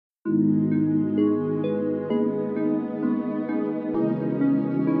Richie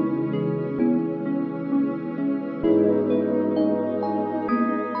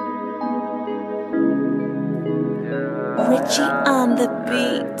on the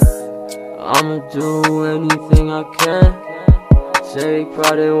beats. I'ma do anything I can. Take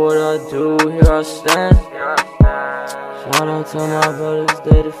pride in what I do, here I stand. Shout out to my brothers,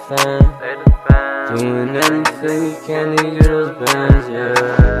 they the fan. Doing anything we can to get those bands, yeah.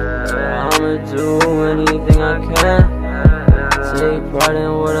 I'ma do anything I can. Take pride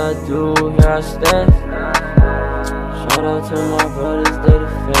in what I do, here I stand. Shout out to my brothers, they the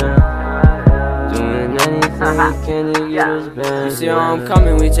fan. Doing anything we can to get those bands. You see how I'm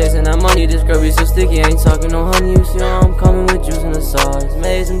coming, we chasing that money. This girl be so sticky, ain't talking no honey. You see how I'm coming with juice and the sauce.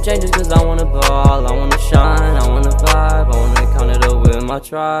 Made some changes cause I wanna ball, I wanna shine, I wanna vibe, I wanna count it up with my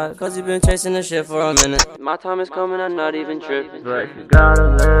tribe. Cause you been chasing the shit for a minute. My time is coming, I'm not even tripping. But you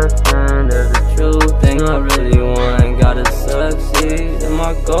gotta listen, there's a true thing I really want. Gotta succeed in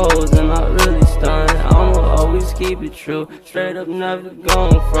my goals and not really stunt. I'ma always keep it true, straight up never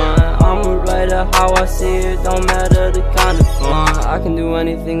gon' front. I'ma write it how I see it, don't matter the kind of fun. I can do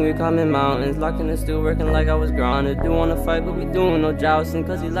anything, we climbing mountains, locking and still working like I was grounded. Do wanna fight but we doing no jousting,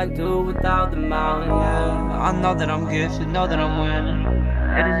 cause you like do it without the mountain, yeah. I know that I'm gifted, know that I'm winning.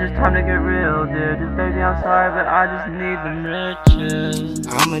 It is just time to get real, dude. This baby, I'm sorry, but I just need them riches.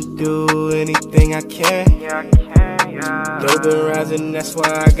 I'ma do anything I can. Yeah, I can, yeah. Dope been rising, that's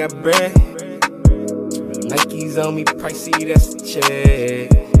why I got bread. Nike's on me, pricey, that's the check.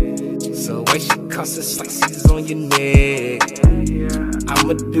 So why she cost us slices on your neck?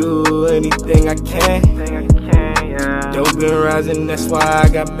 I'ma do anything I can. Dope been rising, that's why I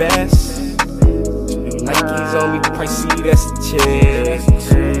got best. Nike's on me, pricey, that's the check.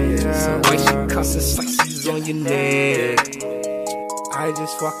 So why she cost us slices on your neck? I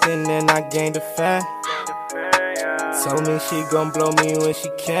just walked in and I gained a fan. Told me she gon' blow me when she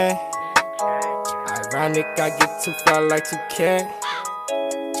can. Ironic, I get too far like 2K.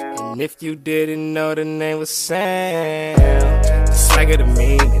 And if you didn't know, the name was Sam. The swagger the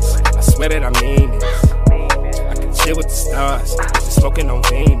meanest, I swear that I mean this. I can chill with the stars, just smoking on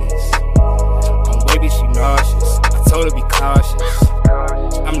Venus. On wavy, she nauseous, I told her be cautious.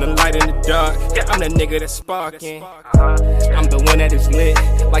 I'm the light in the dark, I'm the nigga that's sparking. I'm the one that is lit,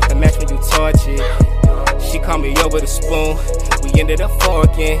 like the match when you torch it. She called me over the spoon, we ended up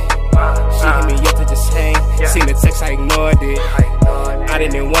forking. She hit me up to just hang, seen the text, I ignored it. I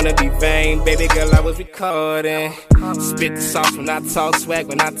didn't wanna be vain, baby girl, I was recording. Spit the sauce when I talk, swag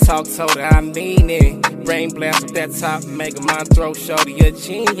when I talk, told her I mean it. Brain blast with that top, make her mind throw, shorty a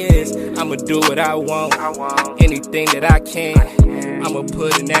genius. I'ma do what I want, anything that I can. I'ma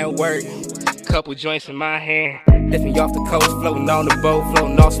put in that work, couple joints in my hand. Lift me off the coast, floating on the boat,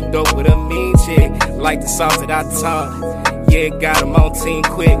 floating off some dope with a mean chick. Like the sauce that I taught, yeah, got 'em on team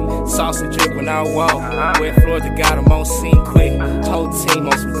quick. Sauce and drip when I walk, where Florida got 'em on scene quick. Whole team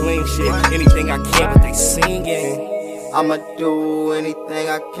on some clean shit, anything I can, but they singing. I'ma do anything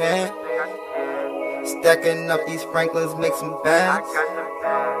I can. Stacking up these Franklins, make some bags.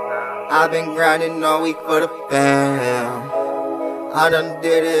 I've been grinding all week for the fam. I done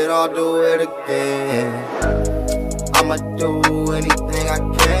did it, I'll do it again. I'ma do anything I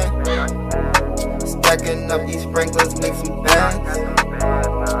can. Stacking up these Franklins, make some bags.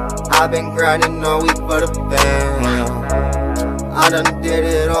 I've been grinding all week for the fam. I done did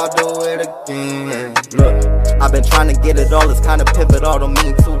it, I'll do it again. Look, I've been trying to get it all, it's kinda pivotal, don't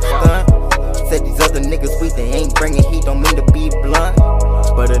mean to stunt. Said these other niggas weak, they ain't bringing heat, don't mean to be blunt.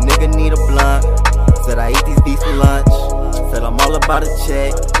 But a nigga need a blunt. Said I eat these beats for lunch. Said I'm all about a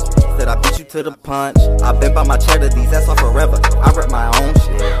check. Said I beat you to the punch. I been by my cheddar, these ass off forever. I rep my own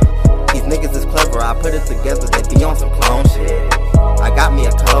shit. These niggas is clever, I put it together, they be on some clone shit. I got me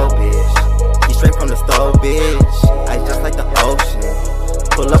a cold bitch. She straight from the stove, bitch. I just like the ocean.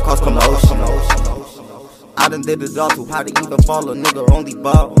 Pull up cause commotion. I done did it all, too high to even fall, a nigga only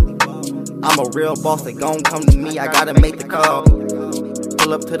ball. I'm a real boss, they gon' come to me, I gotta make the call.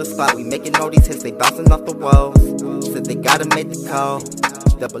 Pull up to the spot, we making all these hits, they bouncing off the walls. Said they gotta make the call,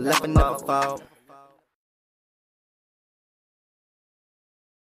 double up and never fall.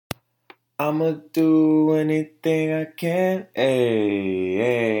 I'ma do anything I can,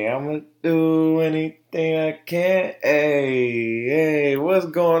 ayy, I'ma do anything I can, ayy. What's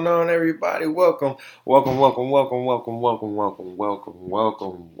going on, everybody? Welcome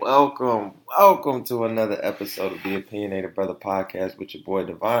to another episode of the Opinionated Brother Podcast with your boy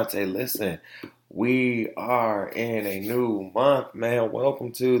Devontae. Listen, We are in a new month, man.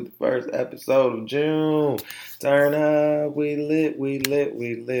 Welcome to the first episode of June. Turn up, we lit, we lit,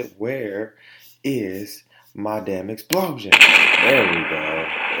 we lit. Where is my damn explosion? There we go.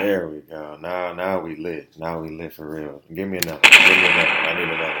 There we go. Now we lit. Now we lit for real. Give me another. I need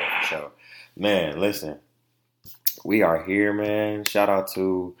another one for sure. Man, listen. We are here, man. Shout out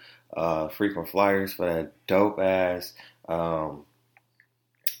to Frequent Flyers for that dope ass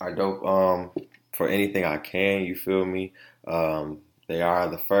for anything I can, you feel me? They are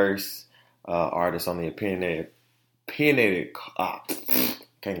the first artists on the opinionated can't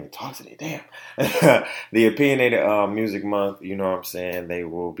even talk today, damn. The opinionated music month, you know what I'm saying? They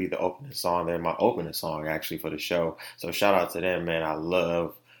will be the opening song. They're my opening song actually for the show. So shout out to them, man. I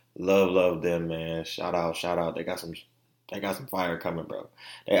love them, man. Shout out. They got some fire coming, bro.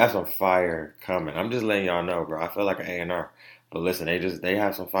 They have some fire coming. I'm just letting y'all know, bro. I feel like an A&R. But listen, they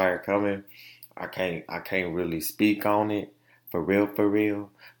have some fire coming. I can't really speak on it for real,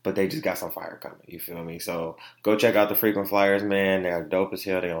 but they just got some fire coming. You feel me? So go check out the Frequent Flyers, man. They're dope as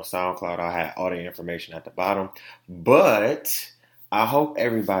hell. They on SoundCloud. I had all the information at the bottom. But I hope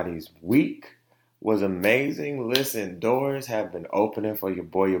everybody's week was amazing. Listen, doors have been opening for your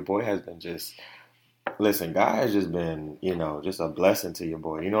boy. Your boy has been listen, God has just been, just a blessing to your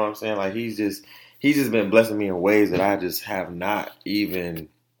boy. You know what I'm saying? Like he's just been blessing me in ways that I just have not even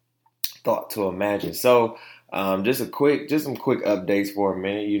thought to imagine. So just some quick updates for a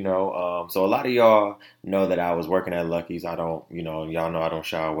minute, So a lot of y'all know that I was working at Lucky's. I don't, y'all know I don't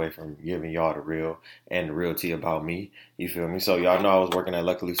shy away from giving y'all the real and the real tea about me. You feel me? So y'all know I was working at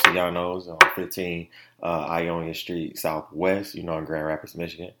Lucky Luciano's on 15 Ionia Street Southwest, in Grand Rapids,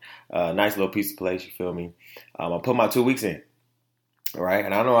 Michigan. Nice little piece of place, you feel me? I put my 2 weeks in. Right,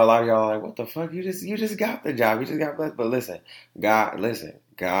 and I know a lot of y'all are like, what the fuck? You just got the job. You just got blessed. But listen, God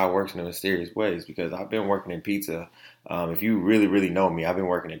works in mysterious ways because I've been working in pizza. If you really, really know me, I've been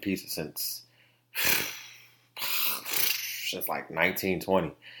working in pizza since like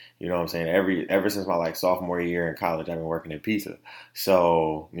 1920. You know what I'm saying? Ever since my sophomore year in college, I've been working in pizza.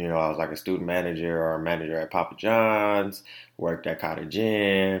 So, I was like a student manager or a manager at Papa John's, worked at Cottage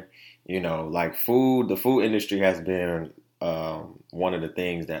Inn. The food industry has been one of the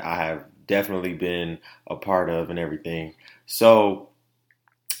things that I have definitely been a part of and everything. So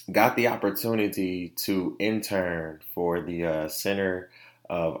got the opportunity to intern for the Center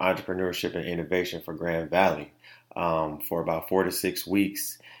of Entrepreneurship and Innovation for Grand Valley for about 4 to 6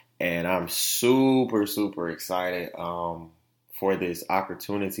 weeks. And I'm super, super excited for this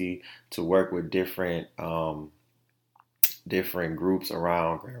opportunity to work with different groups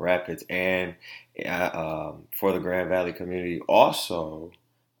around Grand Rapids and for the Grand Valley community. Also,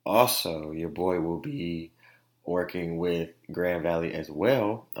 your boy will be working with Grand Valley as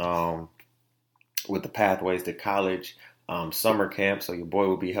well with the Pathways to College summer camp. So your boy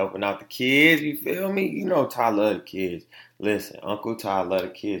will be helping out the kids. You feel me? Ty love the kids. Listen, Uncle Ty love the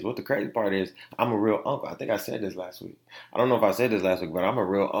kids. What the crazy part is, I'm a real uncle. I think I said this last week. I don't know if I said this last week, but I'm a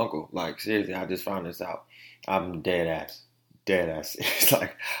real uncle. Like, seriously, I just found this out. I'm dead ass. It's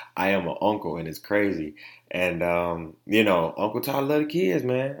like I am an uncle, and it's crazy. And Uncle Ty love the kids,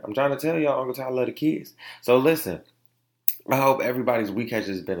 man. I'm trying to tell y'all, Uncle Ty love the kids. So listen, I hope everybody's week has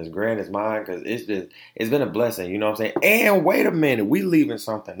just been as grand as mine because it's been a blessing. You know what I'm saying? And wait a minute, we leaving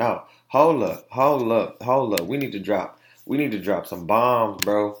something out. Hold up. We need to drop some bombs,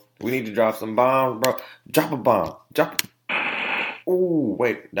 bro. Drop a bomb. Ooh,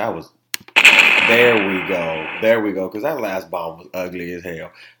 wait, that was. There we go. Because that last bomb was ugly as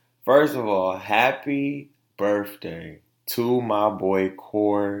hell. First of all, happy birthday to my boy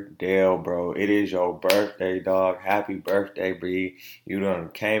Cordell, bro. It is your birthday, dog. Happy birthday, B. You done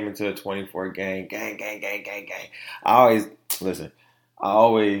came into a 24 gang. I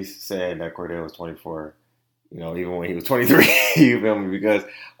always said that Cordell was 24, even when he was 23. You feel me? Because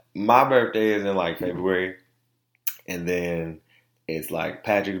my birthday is in February. And then it's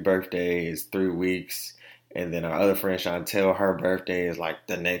Patrick's birthday is 3 weeks. And then our other friend Chantel, her birthday is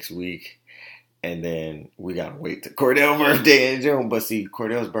the next week. And then we got to wait till Cordell's birthday in June. But see,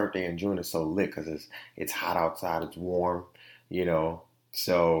 Cordell's birthday in June is so lit because it's hot outside. It's warm,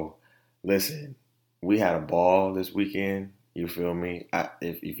 So, listen, we had a ball this weekend. You feel me?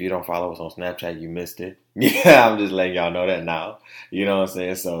 If you don't follow us on Snapchat, you missed it. Yeah, I'm just letting y'all know that now. You know what I'm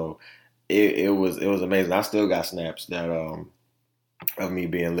saying? So, it was amazing. I still got snaps that of me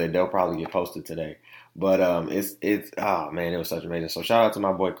being lit. They'll probably get posted today. But it was such amazing. So shout out to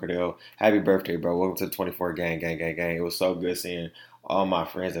my boy Cordell. Happy birthday, bro. Welcome to the 24 gang. It was so good seeing all my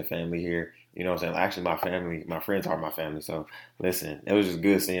friends and family here. You know what I'm saying? Actually, my friends are my family. So, listen, it was just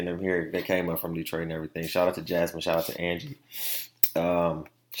good seeing them here. They came up from Detroit and everything. Shout out to Jasmine. Shout out to Angie. Shout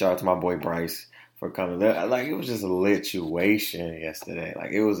out to my boy Bryce for coming. Like, it was just a lituation yesterday.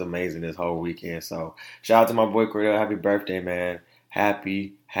 Like, it was amazing this whole weekend. So, shout out to my boy Cordell. Happy birthday, man.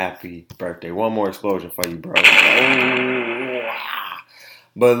 Happy birthday. One more explosion for you, bro. Oh.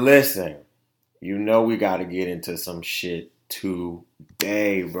 But listen, you know we got to get into some shit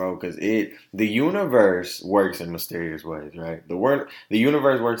today, bro, because the universe works in mysterious ways, right? The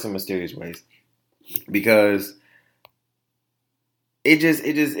universe works in mysterious ways because it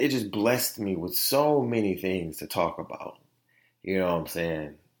just blessed me with so many things to talk about. You know what I'm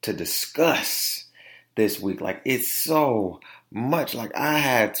saying? To discuss this week. Like, it's so much. Like, I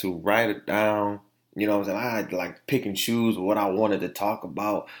had to write it down. You know what I'm saying? I had to, like, pick and choose what I wanted to talk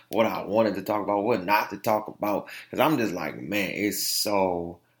about, what not to talk about. Because I'm just like, man, it's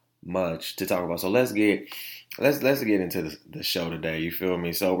so much to talk about. So let's get into the show today. You feel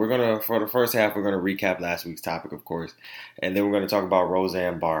me? So for the first half, we're gonna recap last week's topic, of course, and then we're gonna talk about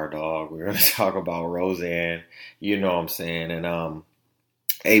Roseanne Barr, dog. We're gonna talk about Roseanne. You know what I'm saying? And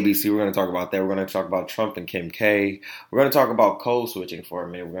ABC, we're going to talk about that. We're going to talk about Trump and Kim K. We're going to talk about code switching for a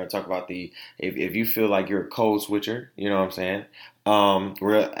minute. We're going to talk about if you feel like you're a code switcher, you know what I'm saying?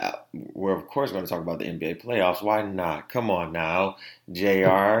 We're of course going to talk about the NBA playoffs. Why not? Come on now,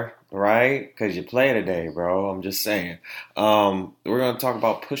 JR, right? Because you play today, bro. I'm just saying. We're going to talk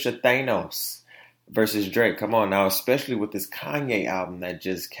about Pusha Thanos versus Drake. Come on now, especially with this Kanye album that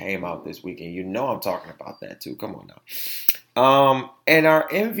just came out this weekend. You know I'm talking about that too. Come on now. And our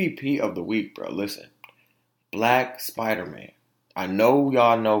MVP of the week, bro, listen, Black Spider-Man. I know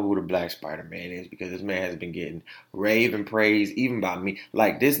y'all know who the Black Spider-Man is because this man has been getting rave and praise even by me.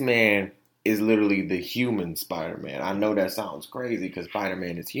 Like, this man is literally the human Spider-Man. I know that sounds crazy because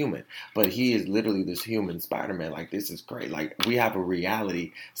Spider-Man is human, but he is literally this human Spider-Man. Like, this is great. Like, we have a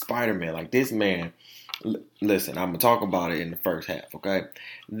reality Spider-Man. Like, this man, listen, I'm going to talk about it in the first half, okay?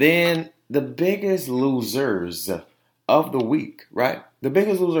 Then the biggest losers of the week, right? The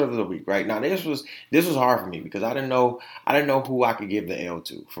biggest loser of the week, right? Now this was hard for me because I didn't know who I could give the L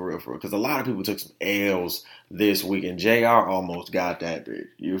to for real, because a lot of people took some L's this week, and JR almost got that bitch.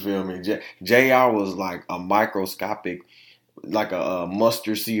 You feel me? JR was like a microscopic, like a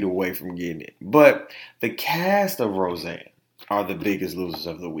mustard seed away from getting it. But the cast of Roseanne are the biggest losers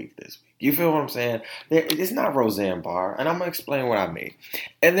of the week this week. You feel what I'm saying? It's not Roseanne Barr, and I'm going to explain what I mean.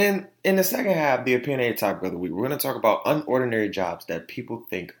 And then in the second half, the opinionated topic of the week, we're going to talk about unordinary jobs that people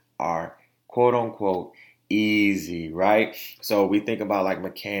think are quote-unquote easy, right? So we think about like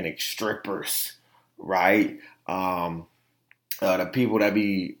mechanics, strippers, right? The people that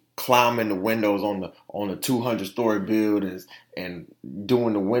be climbing the windows on the 200-story buildings and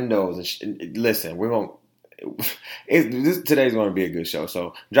doing the windows. And listen, we're going to today's going to be a good show.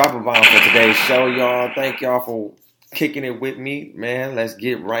 So drop a bomb for today's show, y'all. Thank y'all for kicking it with me, man. Let's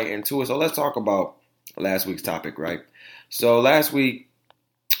get right into it. So let's talk about last week's topic, right? So last week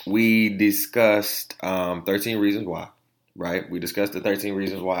we discussed 13 Reasons Why, right? We discussed the 13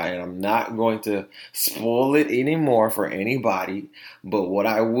 Reasons Why, and I'm not going to spoil it anymore for anybody. But what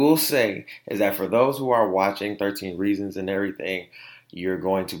I will say is that for those who are watching 13 Reasons and everything, you're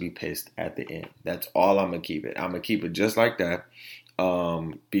going to be pissed at the end. That's all I'm going to keep it. I'm going to keep it just like that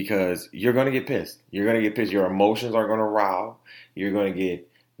because you're going to get pissed. You're going to get pissed. Your emotions are going to rile. You're going to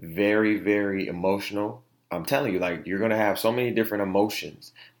get very, very emotional. I'm telling you, like, you're going to have so many different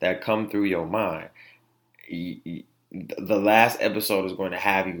emotions that come through your mind. The last episode is going to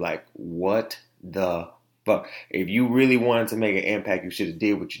have you like, what the fuck? If you really wanted to make an impact, you should have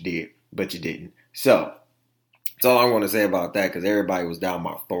did what you did, but you didn't. So that's all I want to say about that, because everybody was down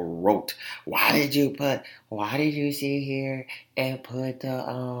my throat. Why did you sit here and put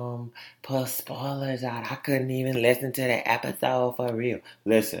spoilers out? I couldn't even listen to the episode for real.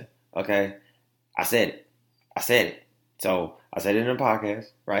 Listen, okay? I said it. So I said it in the podcast,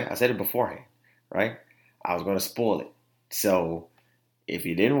 right? I said it beforehand, right? I was going to spoil it. So if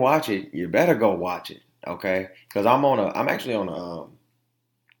you didn't watch it, you better go watch it, okay? Because I'm actually on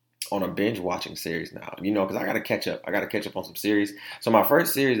a binge watching series now, you know, because I got to catch up. I got to catch up on some series. So my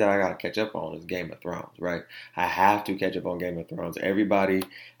first series that I got to catch up on is Game of Thrones, right? I have to catch up on Game of Thrones. Everybody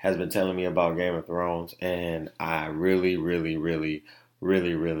has been telling me about Game of Thrones, and I really, really, really,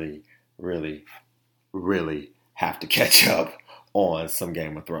 really, really, really, really have to catch up on some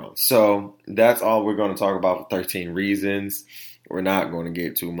Game of Thrones. So that's all we're going to talk about for 13 Reasons. We're not going to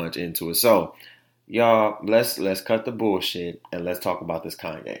get too much into it. So y'all, let's cut the bullshit and let's talk about this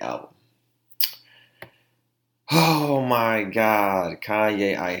Kanye album. Oh my God,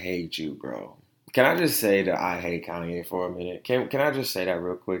 Kanye, I hate you, bro. Can I just say that I hate Kanye for a minute? Can I just say that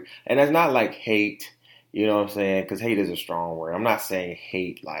real quick? And it's not like hate, you know what I'm saying? Because hate is a strong word. I'm not saying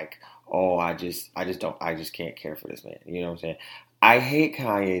hate like, oh, I just can't care for this man. You know what I'm saying? I hate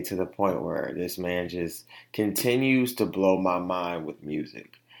Kanye to the point where this man just continues to blow my mind with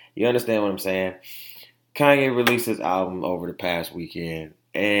music. You understand what I'm saying? Kanye released his album over the past weekend,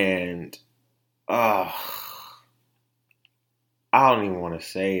 and uh, I don't even want to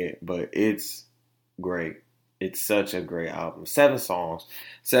say it, but it's great. It's such a great album. 7 songs.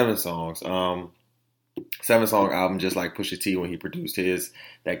 7 song album, just like Pusha T when he produced his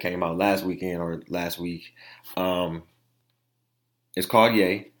that came out last weekend or last week. It's called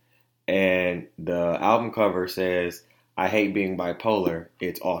Yay, and the album cover says, "I hate being bipolar.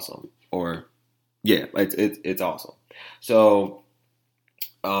 It's awesome." Or yeah, it's awesome. So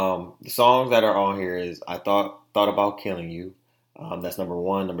the songs that are on here is "I thought about killing you." That's number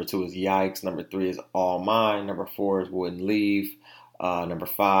 1. Number 2 is Yikes. Number 3 is All Mine. Number 4 is Wouldn't Leave. Number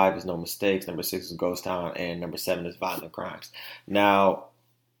 5 is No Mistakes. Number 6 is Ghost Town. And number 7 is Violent Crimes. Now,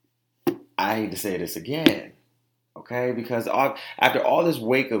 I hate to say this again, okay? Because after all this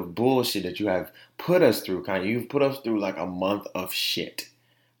wake of bullshit that you have put us through, you've put us through like a month of shit,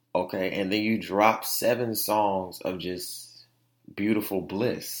 okay? And then you drop 7 songs of just beautiful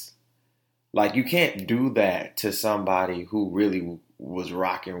bliss. Like, you can't do that to somebody who really was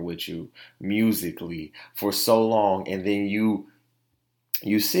rocking with you musically for so long, and then you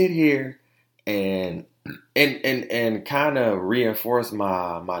sit here and kind of reinforce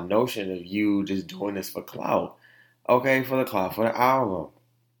my notion of you just doing this for clout. Okay, for the clout, for the album,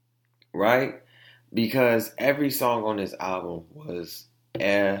 right? Because every song on this album was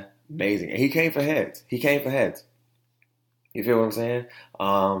amazing, and he came for heads. You feel what I'm saying?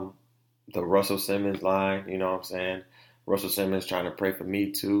 The Russell Simmons line, you know what I'm saying? Russell Simmons trying to pray for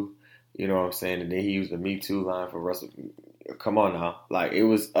Me Too, you know what I'm saying? And then he used the Me Too line for Russell. Come on now. Like, it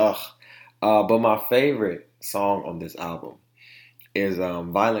was, but my favorite song on this album is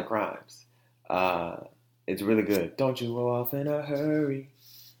Violent Crimes. It's really good. Don't you go off in a hurry,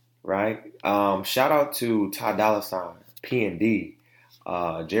 right? Shout out to Ty Dolla $ign, P&D,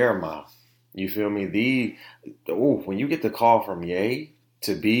 Jeremiah. You feel me? When you get the call from Ye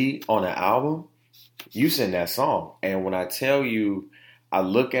to be on an album, you send that song. And when I tell you, I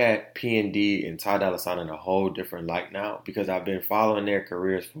look at P&D and Ty Dolla $ign in a whole different light now, because I've been following their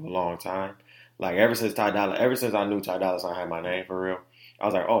careers for a long time. Like, ever since I knew Ty Dolla $ign had my name for real, I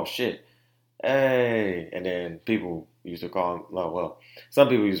was like, oh shit, hey. And then people used to call him, some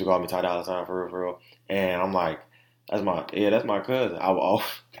people used to call me Ty Dolla $ign for real. And I'm like, that's my cousin. I will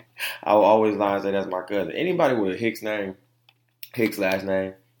always lie and say that's my cousin. Anybody with a Hicks last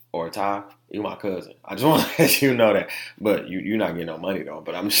name, or Ty, you my cousin. I just want to let you know that. But you're not getting no money though.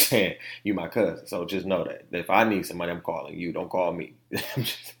 But I'm just saying, you my cousin. So just know that if I need somebody, I'm calling you. Don't call me. I'm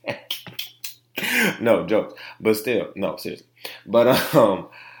just saying. No jokes. But still, no, seriously. But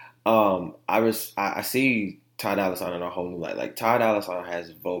I see Ty Dolla $ign in a whole new light. Like, Ty Dolla $ign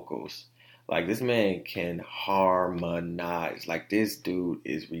has vocals. Like, this man can harmonize. Like, this dude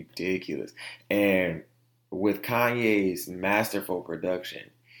is ridiculous. And with Kanye's masterful production,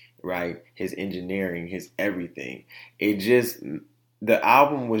 right? His engineering, his everything. The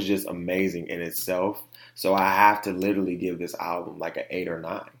album was just amazing in itself. So I have to literally give this album like an 8 or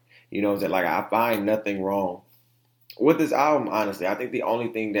 9. You know what I'm saying? Like, I find nothing wrong with this album, honestly. I think the only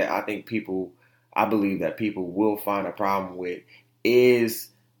thing that I believe that people will find a problem with is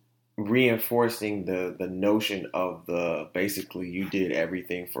reinforcing the notion of basically you did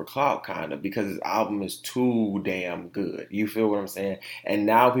everything for clout, kind of, because his album is too damn good. You feel what I'm saying? And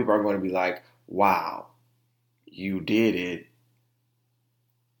now people are going to be like, wow, you did it.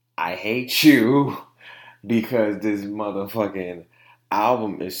 I hate you because this motherfucking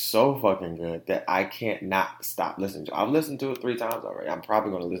album is so fucking good that I can't not stop listening to it. I've listened to it 3 times already. I'm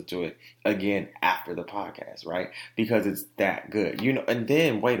probably going to listen to it again after the podcast, right? Because it's that good. You know, and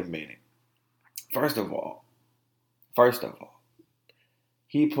then, wait a minute. First of all,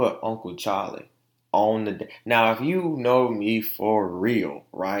 he put Uncle Charlie on the... Now, if you know me for real,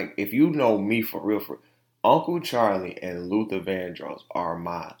 right? If you know me for real, Uncle Charlie and Luther Vandross are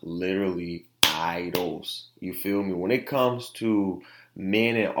my literally idols. You feel me? When it comes to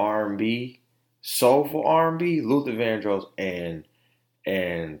men in R&B, soulful R&B, Luther Vandross and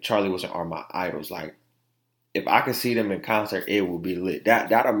Charlie Wilson are my idols. Like, if I could see them in concert, it would be lit.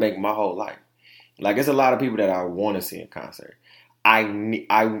 That'll make my whole life. Like, there's a lot of people that I want to see in concert. I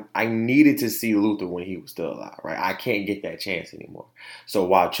needed to see Luther when he was still alive, right? I can't get that chance anymore. So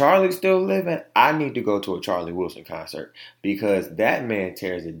while Charlie's still living, I need to go to a Charlie Wilson concert because that man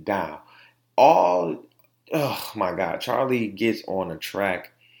tears it down. Oh my God, Charlie gets on a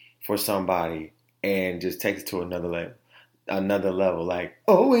track for somebody and just takes it to another level. Like,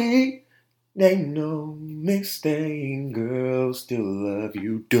 oh wait, ain't no mistake, girl, still love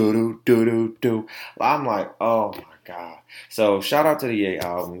you, do. I'm like, oh my God. So shout out to the Ye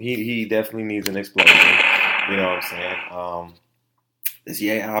album. He definitely needs an explosion. You know what I'm saying? This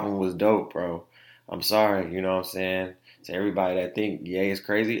Ye album was dope, bro. I'm sorry, you know what I'm saying? To everybody that think Ye is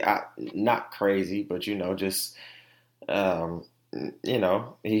crazy, not crazy, but just he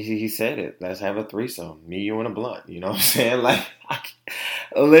said it. Let's have a threesome, me, you, and a blunt. You know what I'm saying? Like,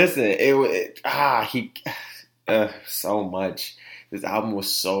 listen, so much. This album was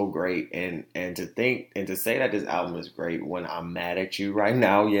so great, and to say that this album is great when I'm mad at you right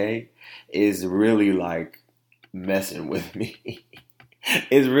now, Ye, is really like messing with me.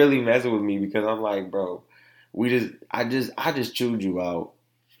 It's really messing with me because I'm like, bro, I just chewed you out,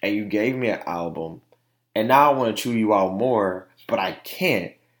 and you gave me an album, and now I want to chew you out more, but I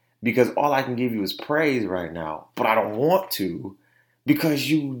can't because all I can give you is praise right now, but I don't want to because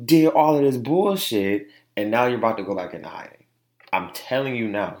you did all of this bullshit, and now you're about to go back into hiding. I'm telling you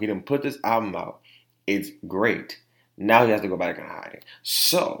now, he didn't put this album out. It's great. Now he has to go back into hiding.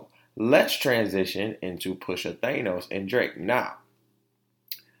 So let's transition into Pusha Thanos and Drake. Now,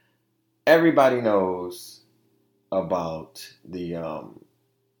 everybody knows about the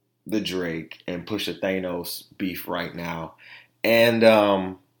Drake and Pusha Thanos beef right now. And,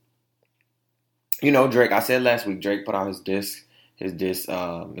 Drake, I said last week, Drake put out his disc,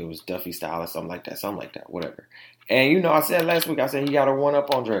 it was Duffy Style or something like that, whatever. And, I said last week, I said he got a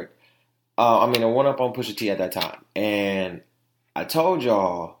one-up on Drake. A one-up on Pusha T at that time. And I told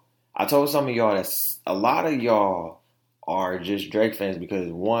some of y'all that a lot of y'all are just Drake fans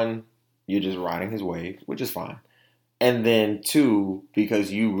because, one, you're just riding his wave, which is fine. And then, two, because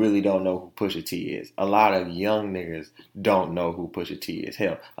you really don't know who Pusha T is. A lot of young niggas don't know who Pusha T is.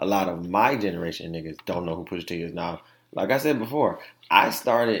 Hell, a lot of my generation niggas don't know who Pusha T is. Now, like I said before, I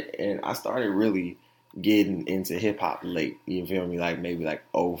started really getting into hip-hop late. You feel me? Like maybe like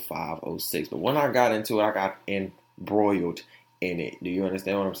 05, 06. But when I got into it, I got embroiled in it. Do you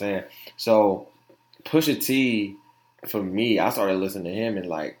understand what I'm saying? So, Pusha T, for me, I started listening to him in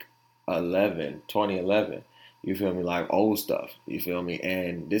like 2011. You feel me? Like old stuff. You feel me?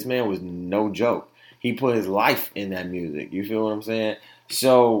 And this man was no joke. He put his life in that music. You feel what I'm saying?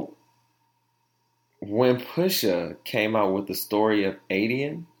 So when Pusha came out with the story of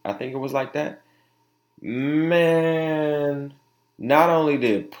Adian, I think it was like that. Man, not only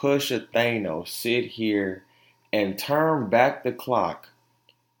did Pusha Thanos sit here and turn back the clock,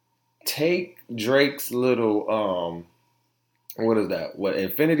 take Drake's little what is that? What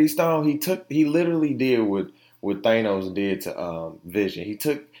Infinity Stone? He literally did what Thanos did to Vision. He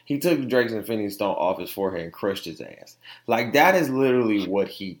took Drake's Infinity Stone off his forehead and crushed his ass. Like, that is literally what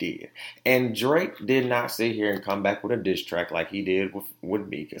he did. And Drake did not sit here and come back with a diss track like he did with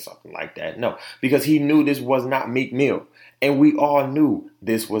Meek or something like that. No, because he knew this was not Meek Mill. And we all knew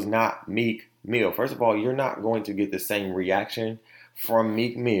this was not Meek Mill. First of all, you're not going to get the same reaction from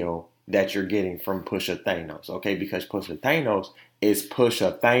Meek Mill that you're getting from Pusha Thanos, okay? Because Pusha Thanos is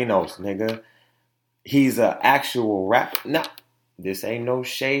Pusha Thanos, nigga. He's an actual rapper. Now, this ain't no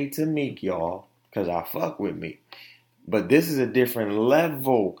shade to Meek, y'all, because I fuck with Meek. But this is a different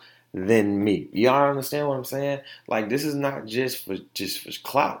level than Meek. Y'all understand what I'm saying? Like, this is not just for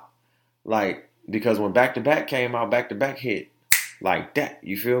clout. Like, because when Back to Back came out, Back to Back hit like that.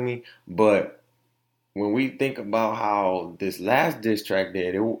 You feel me? But when we think about how this last diss track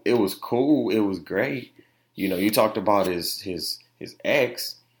did, it was cool. It was great. You talked about his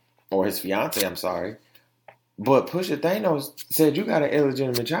ex. Or his fiance, I'm sorry. But Pusha Thanos said, you got an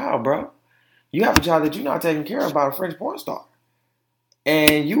illegitimate child, bro. You have a child that you're not taking care of by a French porn star.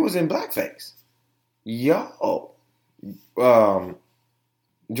 And you was in blackface. Yo.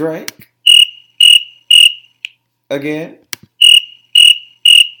 Drake. Again.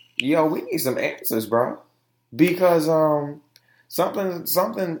 Yo, we need some answers, bro. Because something's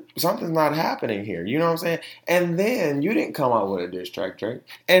not happening here. You know what I'm saying? And then you didn't come out with a diss track, Drake.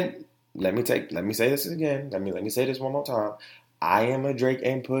 And let me say this again. Let me say this one more time. I am a Drake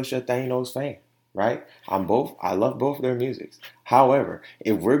and Pusha Thanos fan, right? I love both of their musics. However,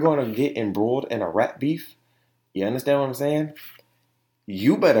 if we're gonna get embroiled in a rap beef, you understand what I'm saying?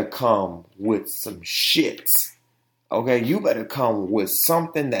 You better come with some shits. Okay, you better come with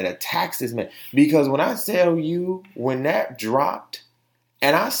something that attacks this man. Because when I tell you, when that dropped,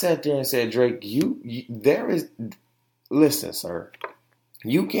 and I sat there and said, Drake, listen, sir,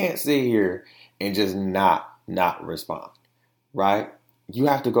 you can't sit here and just not respond, right? You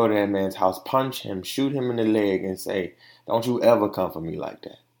have to go to that man's house, punch him, shoot him in the leg, and say, don't you ever come for me like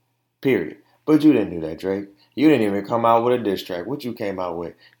that. Period. But you didn't do that, Drake. You didn't even come out with a diss track. What you came out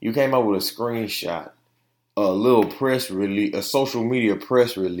with? You came out with a screenshot, a little press release, a social media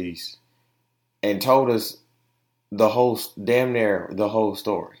press release, and told us damn near the whole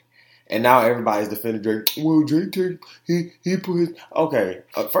story. And now everybody's defending Drake. Well, Drake, he put his... Okay,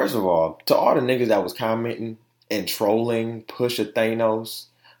 first of all, to all the niggas that was commenting and trolling Pusha Thanos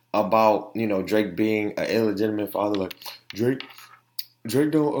about, Drake being an illegitimate father, like, Drake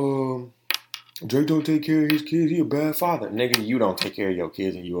don't take care of his kids. He a bad father. Nigga, you don't take care of your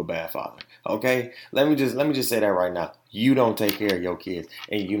kids and you a bad father. Okay? Let me just say that right now. You don't take care of your kids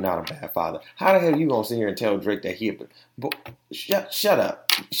and you not a bad father. How the hell you gonna sit here and tell Drake that shut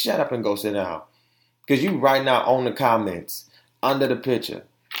up. Shut up and go sit down. Because you right now on the comments under the picture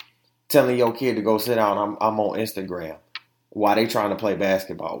telling your kid to go sit down. I'm on Instagram while they trying to play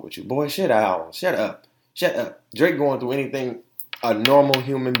basketball with you. Boy, shut up. Shut up. Drake going through anything a normal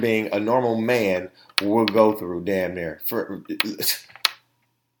human being, a normal man will go through damn near.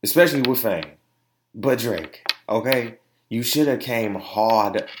 Especially with fame. But Drake, okay? You should have came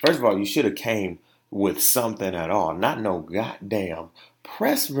hard. First of all, you should have came with something at all. Not no goddamn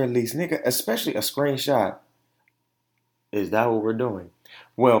press release, nigga. Especially a screenshot. Is that what we're doing?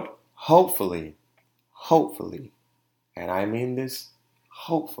 Well, hopefully, and I mean this,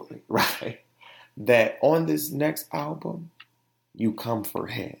 hopefully, right? That on this next album, you come for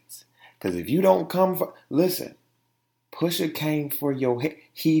heads. Because if you don't come for... Listen, Pusha came for your head.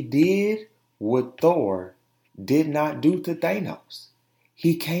 He did what Thor did not do to Thanos.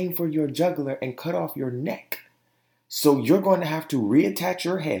 He came for your jugular and cut off your neck. So you're going to have to reattach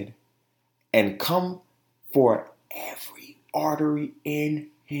your head and come for every artery in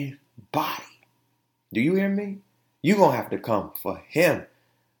his body. Do you hear me? You're going to have to come for him.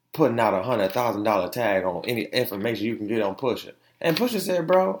 Putting out $100,000 tag on any information you can get on Pusha. And Pusha said,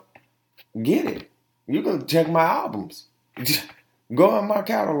 bro, get it. You can check my albums. Go in my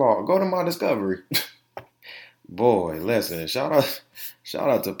catalog. Go to my discovery. Boy, listen, shout out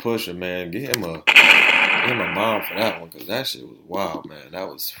to Pusha, man. Give him a mom for that one, because that shit was wild, man. That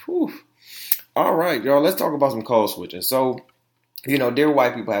was, whew. All right, y'all, let's talk about some code switching. So, Dear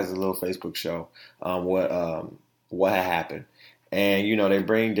White People has a little Facebook show, what happened. And, they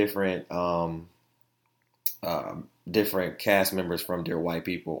bring different cast members from Dear White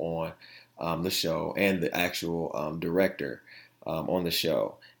People on the show, and the actual director on the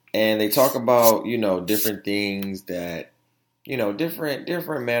show. And they talk about, different things that, different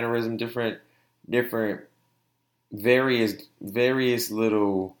mannerisms, different various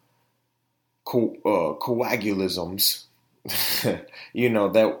little coagulisms,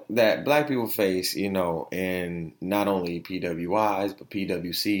 that black people face, in not only PWIs, but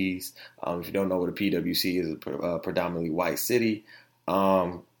PWCs. If you don't know what a PWC is, a predominantly white city.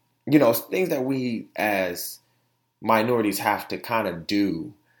 Things that we as minorities have to kind of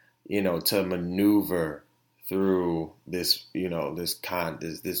do, to maneuver through this,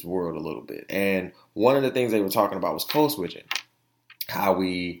 this world a little bit. And one of the things they were talking about was code switching. How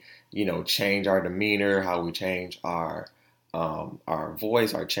we, change our demeanor, how we change our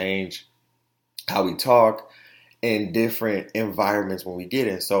voice, change how we talk in different environments when we get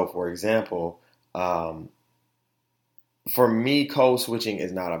in. So, for example, for me, code switching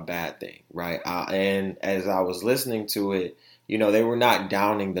is not a bad thing, right? And as I was listening to it, they were not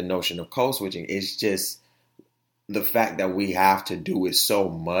downing the notion of code switching. It's just the fact that we have to do it so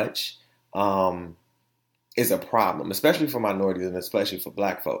much is a problem, especially for minorities and especially for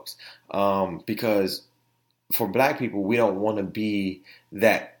black folks. Because for black people, we don't want to be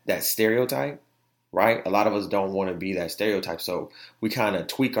that stereotype, right? A lot of us don't want to be that stereotype. So we kind of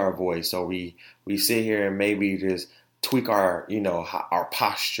tweak our voice. So we sit here and maybe just tweak our, our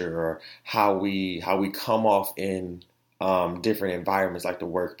posture, or how we come off in different environments like the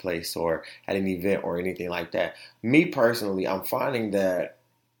workplace or at an event or anything like that. Me personally, I'm finding that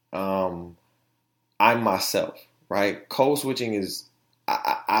I'm myself, right? Code switching is,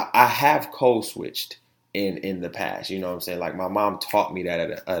 I have code switched in the past, what I'm saying? Like, my mom taught me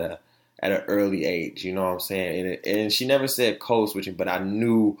that at an early age, what I'm saying? And she never said code switching, but I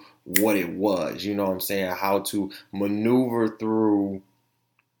knew what it was, what I'm saying? How to maneuver through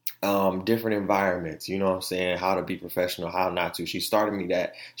different environments, you know what I'm saying? How to be professional, how not to. She started me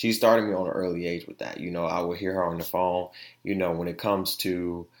on an early age with that. You know, I would hear her on the phone, you know, when it comes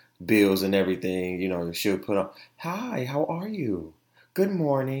to bills and everything, you know, she'll put up, "Hi, how are you? Good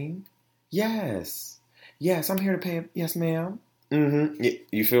morning. Yes. Yes, I'm here to pay. Yes, ma'am." Mm-hmm.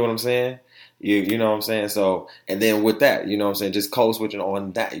 You feel what I'm saying? You know what I'm saying? So, and then with that, you know what I'm saying, just code switching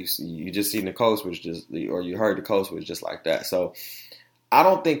on that. You just seen the code switch or you heard the code switch just like that. So I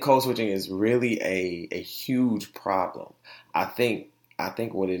don't think code switching is really a huge problem. I think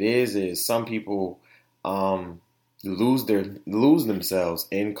what it is some people lose themselves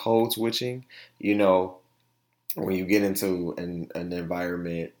in code switching. You know, when you get into an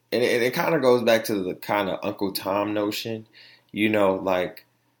environment, and it kind of goes back to the kind of Uncle Tom notion. You know, like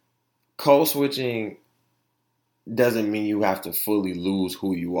code switching doesn't mean you have to fully lose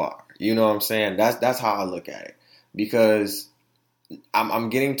who you are. You know what I'm saying? That's how I look at it, because I'm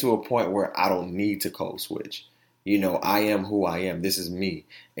getting to a point where I don't need to code switch. You know, I am who I am. This is me.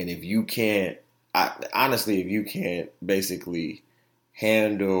 And if you can't, honestly, if you can't basically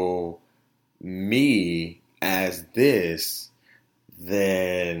handle me as this,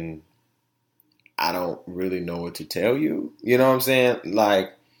 then I don't really know what to tell you. You know what I'm saying?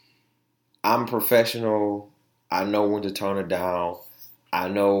 Like, I'm professional. I know when to tone it down. I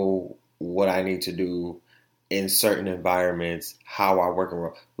know what I need to do in certain environments, how I work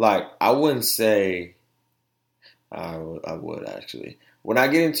around. Like, I wouldn't say, I would actually. When I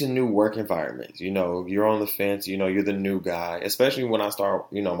get into new work environments, you know, you're on the fence, you know, you're the new guy, especially when I start,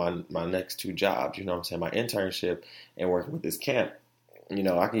 you know, my next two jobs, you know what I'm saying, my internship and working with this camp. You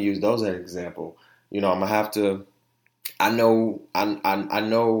know, I can use those as an example. You know, I'm going to have to, I know how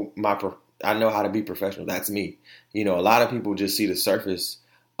to be professional. That's me. You know, a lot of people just see the surface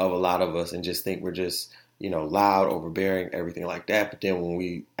of a lot of us and just think we're just, you know, loud, overbearing, everything like that. But then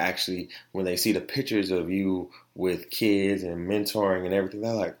when they see the pictures of you with kids and mentoring and everything,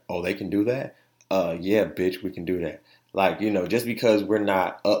 they're like, "Oh, they can do that? Yeah, bitch, we can do that." Like, you know, just because we're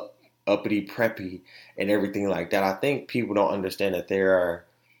not uppity, preppy and everything like that, I think people don't understand that there are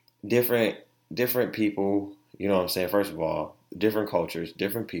different people, you know what I'm saying? First of all, different cultures,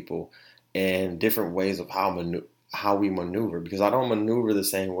 different people, and different ways of how we maneuver. Because I don't maneuver the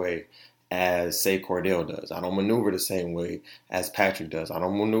same way as, say, Cordell does. I don't maneuver the same way as Patrick does. I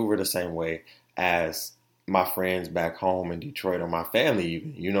don't maneuver the same way as my friends back home in Detroit or my family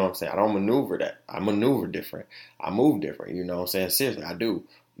even. You know what I'm saying? I don't maneuver that. I maneuver different. I move different. You know what I'm saying? Seriously, I do.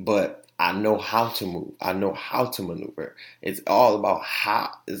 But I know how to move. I know how to maneuver. It's all about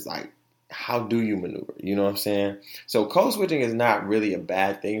how do you maneuver? You know what I'm saying? So code switching is not really a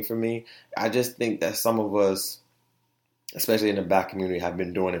bad thing for me. I just think that some of us, especially in the Black community, have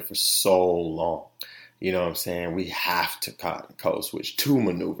been doing it for so long. You know what I'm saying? We have to code switch to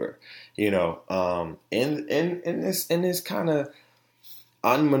maneuver. You know, in this kind of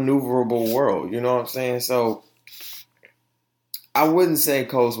unmaneuverable world. You know what I'm saying? So I wouldn't say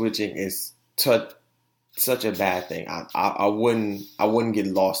code switching is such a bad thing. I wouldn't get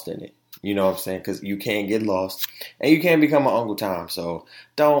lost in it. You know what I'm saying? Because you can't get lost and you can't become an Uncle Tom. So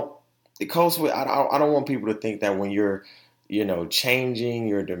code switch. I don't want people to think that when you're, you know, changing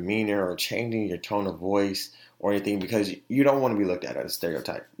your demeanor or changing your tone of voice or anything, because you don't want to be looked at as a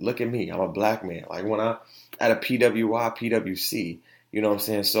stereotype. Look at me. I'm a black man. Like when I'm at a PWI, PWC, you know what I'm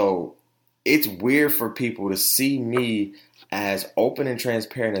saying? So it's weird for people to see me as open and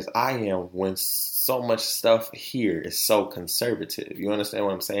transparent as I am when so much stuff here is so conservative. You understand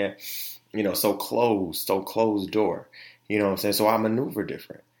what I'm saying? You know, so closed door. You know what I'm saying? So I maneuver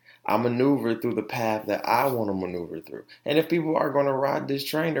different. I maneuver through the path that I want to maneuver through. And if people are going to ride this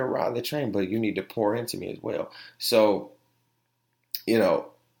train, they'll ride the train, but you need to pour into me as well. So, you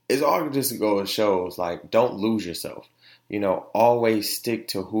know, it's all just to go and shows, like, don't lose yourself. You know, always stick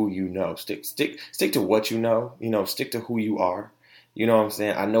to who you know. Stick to what you know. You know, stick to who you are. You know what I'm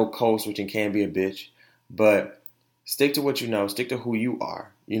saying? I know code switching can be a bitch, but stick to what you know. Stick to who you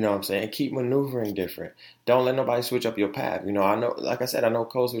are. You know what I'm saying? Keep maneuvering different. Don't let nobody switch up your path. You know, I know, like I said, I know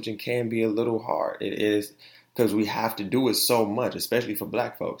code switching can be a little hard. It is, because we have to do it so much, especially for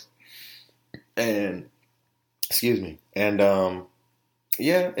black folks. And, excuse me. And,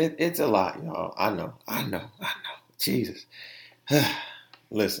 yeah, it's a lot, y'all. I know. Jesus.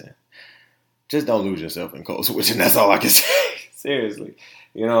 Listen, just don't lose yourself in code switching. That's all I can say. Seriously.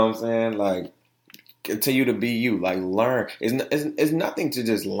 You know what I'm saying? Like, continue to be you. Like, learn. It's nothing to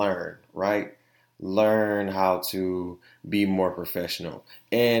just learn, right? Learn how to be more professional.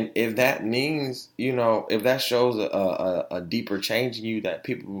 And if that means, you know, if that shows a deeper change in you that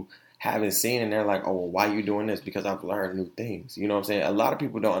people haven't seen, and they're like, oh, well, why are you doing this? Because I've learned new things. You know what I'm saying? A lot of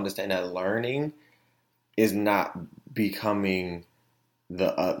people don't understand that learning is not becoming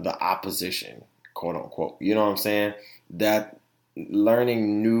the opposition, quote unquote. You know what I'm saying? That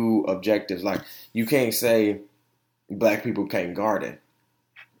learning new objectives, like you can't say black people can't garden,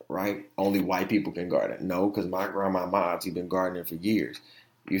 right? Only white people can garden. No, because my grandma and my auntie been gardening for years.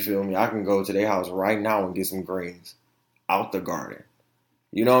 You feel me? I can go to their house right now and get some greens out the garden.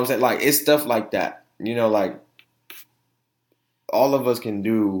 You know what I'm saying? Like, it's stuff like that. You know, like, all of us can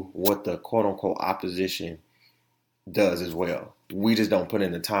do what the quote-unquote opposition does as well. We just don't put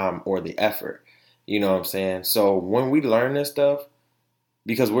in the time or the effort. You know what I'm saying? So when we learn this stuff,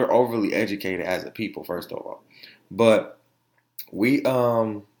 because we're overly educated as a people, first of all, but we,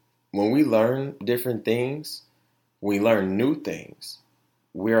 when we learn different things, we learn new things.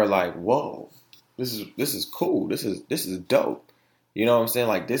 We are like, whoa, this is cool. This is dope. You know what I'm saying?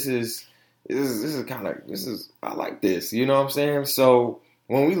 Like, I like this. You know what I'm saying? So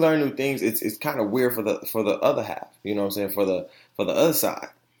when we learn new things, it's kind of weird for the other half. You know what I'm saying? For the other side,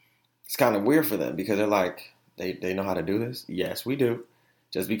 it's kind of weird for them because they're like, they know how to do this. Yes, we do.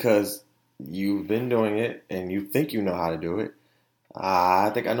 Just because you've been doing it and you think you know how to do it,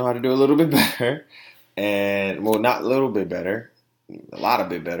 I think I know how to do a little bit better. And, well, not a little bit better, a lot of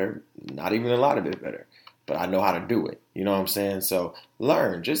bit better, not even a lot of bit better. But I know how to do it. You know what I'm saying? So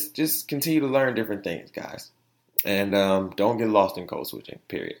learn. Just continue to learn different things, guys. And don't get lost in code switching,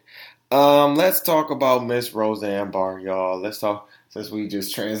 period. Let's talk about Miss Roseanne Barr, y'all. Let's talk, since we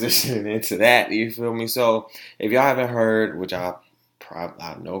just transitioned into that, you feel me? So if y'all haven't heard, which I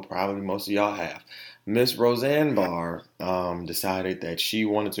know probably most of y'all have, Miss Roseanne Barr decided that she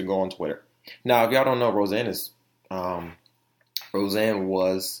wanted to go on Twitter. Now, if y'all don't know, Roseanne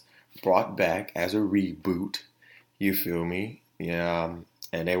was brought back as a reboot. You feel me? Yeah.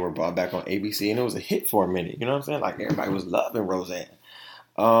 And they were brought back on ABC, and it was a hit for a minute. You know what I'm saying? Like, everybody was loving Roseanne.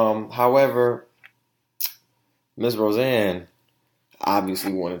 However, Miss Roseanne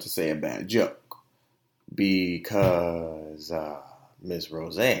obviously wanted to say a bad joke because Miss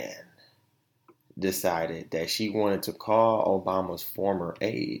Roseanne decided that she wanted to call Obama's former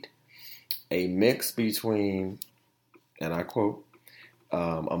aide a mix between, and I quote,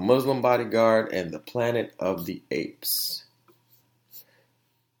 a Muslim bodyguard and the Planet of the Apes.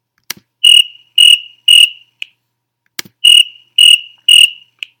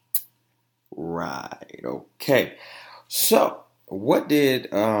 Right. Okay. So what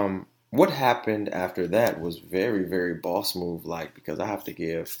happened after that was very, very boss move like, because I have to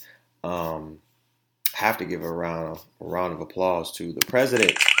give a round of applause to the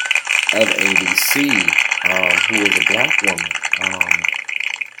president of ABC, who is a black woman.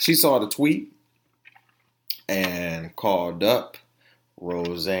 She saw the tweet and called up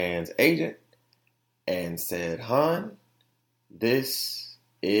Roseanne's agent and said, "Hon, this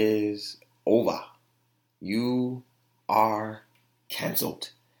is over. You are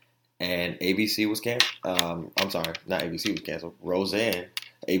canceled." And ABC was canceled. I'm sorry, not ABC was canceled.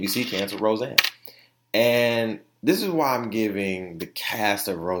 ABC canceled Roseanne. And this is why I'm giving the cast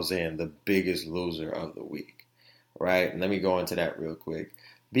of Roseanne the biggest loser of the week. Right? Let me go into that real quick.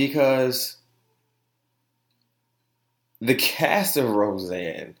 Because the cast of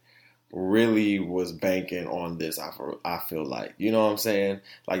Roseanne really was banking on this. I feel like, you know what I'm saying?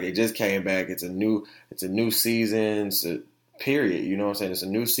 Like, they just came back. It's a new season. Period. You know what I'm saying? It's a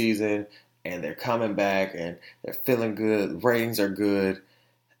new season, and they're coming back, and they're feeling good. Ratings are good,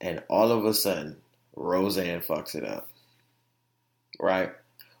 and all of a sudden, Roseanne fucks it up. Right?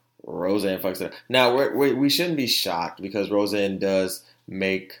 Roseanne fucks it up. Now, we shouldn't be shocked because Roseanne does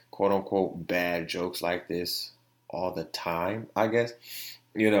make quote unquote bad jokes like this all the time, I guess.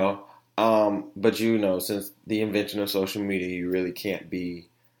 You know. But you know, since the invention of social media, you really can't be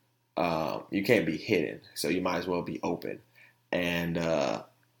hidden. So you might as well be open. And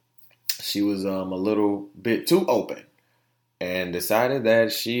she was a little bit too open and decided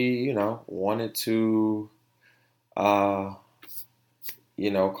that she, you know, wanted to call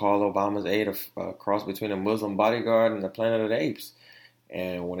Obama's aide a cross between a Muslim bodyguard and the Planet of the Apes.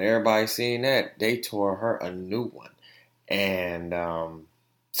 And when everybody seen that, they tore her a new one. And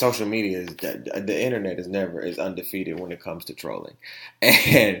social media the internet is undefeated when it comes to trolling.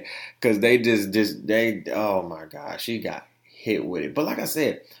 And because they oh my gosh, she got hit with it. But like I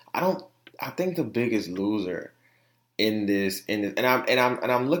said, I think the biggest loser in this, and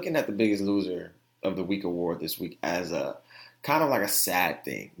I'm looking at the biggest loser of the week award this week as a kind of like a sad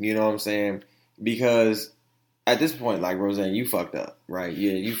thing. You know what I'm saying? Because at this point, like Roseanne, you fucked up, right?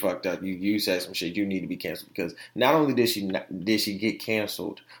 Yeah, you fucked up. You said some shit. You need to be canceled because not only did she get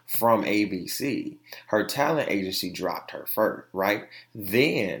canceled from ABC, her talent agency dropped her first, right?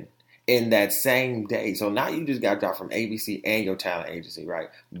 Then in that same day, so now you just got dropped from ABC and your talent agency, right?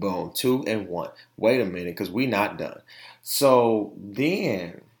 Boom, 2 and 1. Wait a minute, because we not done. So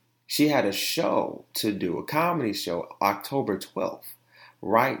then she had a show to do, a comedy show, October 12th,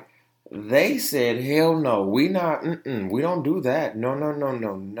 right? They said, hell no, we don't do that.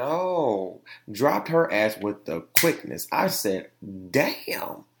 No. Dropped her ass with the quickness. I said,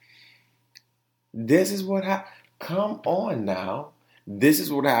 damn. This is what happened. Come on now. This is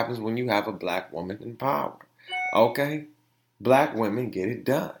what happens when you have a black woman in power. Okay? Black women get it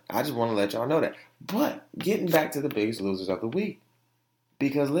done. I just want to let y'all know that. But getting back to the biggest losers of the week.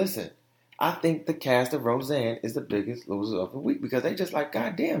 Because listen, I think the cast of Roseanne is the biggest loser of the week because they just like,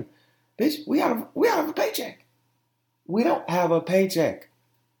 God damn. Bitch, we out of a paycheck. We don't have a paycheck.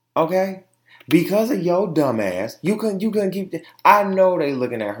 Okay? Because of your dumb ass, you couldn't keep this. I know they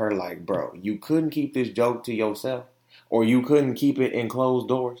looking at her like, bro, you couldn't keep this joke to yourself. Or you couldn't keep it in closed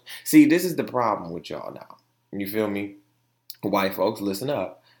doors. See, this is the problem with y'all now. You feel me? White folks, listen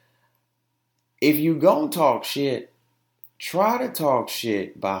up. If you gonna talk shit, try to talk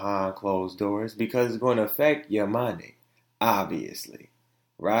shit behind closed doors because it's going to affect your money. Obviously.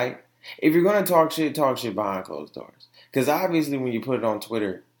 Right? If you're going to talk shit behind closed doors. Because obviously when you put it on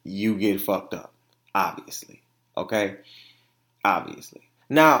Twitter, you get fucked up. Obviously. Okay? Obviously.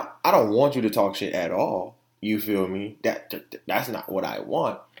 Now, I don't want you to talk shit at all. You feel me? That's not what I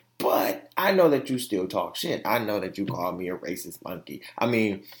want. But I know that you still talk shit. I know that you call me a racist monkey. I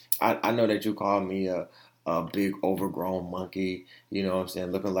mean, I know that you call me a big overgrown monkey, you know what I'm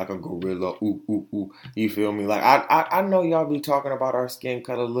saying, looking like a gorilla, ooh. You feel me? Like, I know y'all be talking about our skin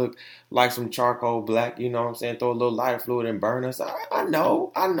color look like some charcoal black, you know what I'm saying, throw a little lighter fluid and burn us. I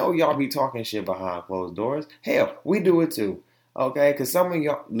know y'all be talking shit behind closed doors. Hell, we do it too, okay? Because some of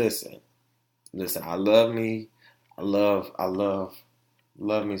y'all, listen, I love me, I love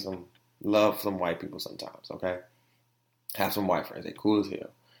some white people sometimes, okay? Have some white friends, they cool as hell,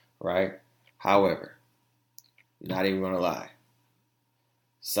 right? However, not even gonna lie.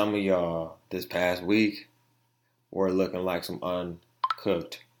 Some of y'all this past week were looking like some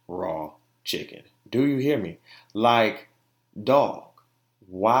uncooked raw chicken. Do you hear me? Like, dog,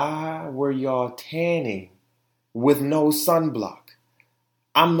 why were y'all tanning with no sunblock?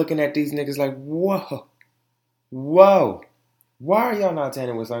 I'm looking at these niggas like, whoa. Why are y'all not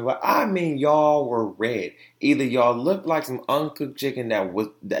tanning with sunblock? I mean, y'all were red. Either y'all looked like some uncooked chicken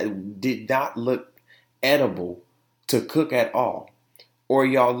that did not look edible to cook at all, or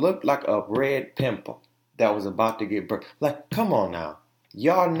y'all looked like a red pimple that was about to get burnt. Like, come on now,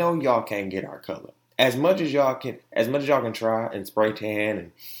 y'all know y'all can't get our color. As much as y'all can try and spray tan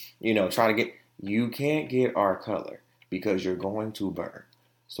and, you know, try to get, you can't get our color because you're going to burn.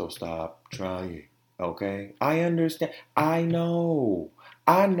 So stop trying, okay? I understand. I know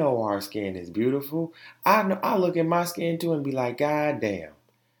our skin is beautiful. I know. I look at my skin too and be like, God damn.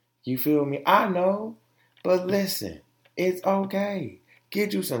 You feel me? I know. But listen, it's okay.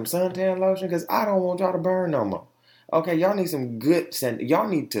 Get you some suntan lotion because I don't want y'all to burn no more. Okay, y'all need some good scent. Y'all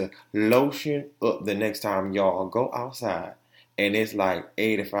need to lotion up the next time y'all go outside and it's like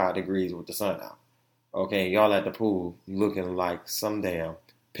 85 degrees with the sun out. Okay, y'all at the pool looking like some damn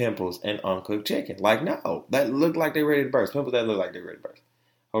pimples and uncooked chicken. Like, no, that look like they ready to burst. Pimples that look like they ready to burst.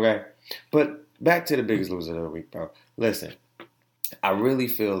 Okay, but back to the biggest loser of the week, bro. Listen, I really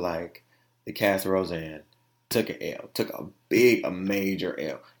feel like the cast of Roseanne took an L, took a major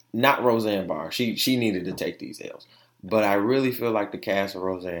L. Not Roseanne Barr. She needed to take these L's. But I really feel like the cast of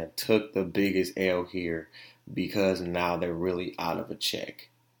Roseanne took the biggest L here because now they're really out of a check.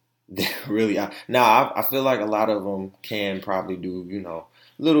 They're really out. Now, I feel like a lot of them can probably do, you know,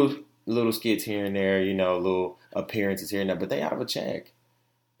 little skits here and there, you know, little appearances here and there, but they out of a check.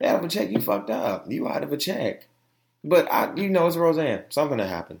 They out of a check. You fucked up. You out of a check. But, it's Roseanne. Something that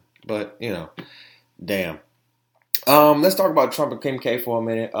happened. But, damn. Let's talk about Trump and Kim K for a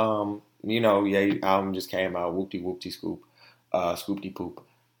minute. Ye album just came out, Whoopty Scoop, Scoopty Poop.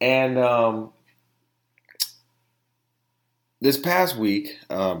 And this past week,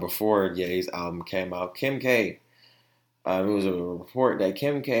 before Ye's album came out, Kim K, it was a report that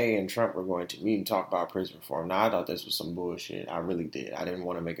Kim K and Trump were going to meet and talk about prison reform. Now, I thought this was some bullshit. I really did. I didn't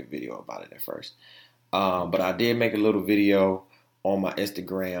want to make a video about it at first. But I did make a little video on my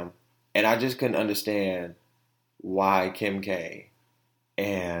Instagram, and I just couldn't understand why Kim K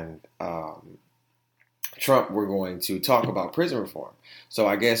and Trump were going to talk about prison reform. So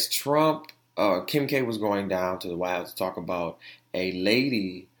I guess Trump Kim K was going down to the White House to talk about a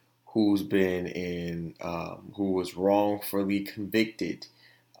lady who's been who was wrongfully convicted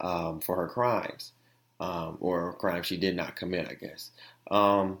for her crimes, or a crime she did not commit, I guess.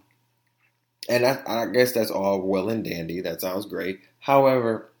 And I guess that's all well and dandy. That sounds great.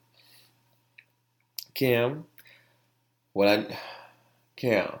 However, Kim, and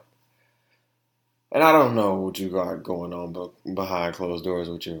I don't know what you got going on behind closed doors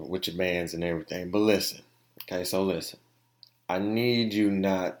with your mans and everything, but listen. Okay, so listen. I need you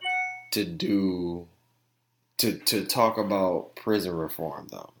not to talk about prison reform,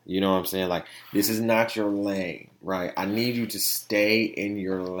 though. You know what I'm saying? Like, this is not your lane, right? I need you to stay in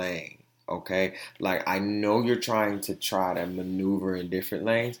your lane, okay? Like, I know you're trying to maneuver in different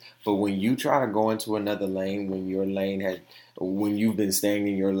lanes, but when you try to go into another lane, when you've been staying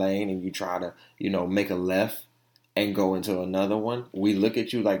in your lane and you try to, make a left and go into another one, we look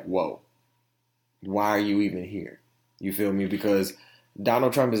at you like, whoa, why are you even here? You feel me? Because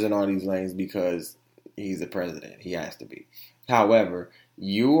Donald Trump is in all these lanes because he's the president. He has to be. However,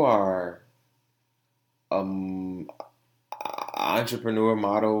 you are entrepreneur,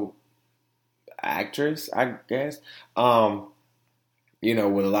 model, actress, I guess, with a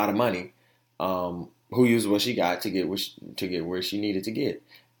lot of money, who used what she got to get where she needed to get.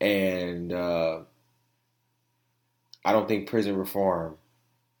 And I don't think prison reform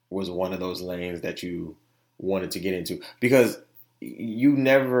was one of those lanes that you wanted to get into, because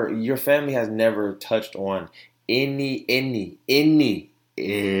your family has never touched on any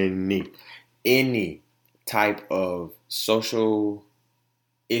type of social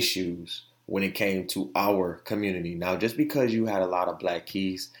issues when it came to our community. Now, just because you had a lot of black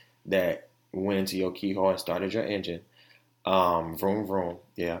keys that went into your keyhole and started your engine, vroom vroom,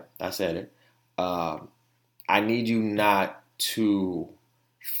 yeah, I said it. I need you not to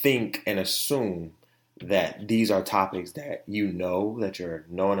think and assume that these are topics that that you're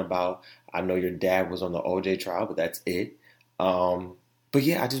knowing about. I know your dad was on the OJ trial, but that's it. But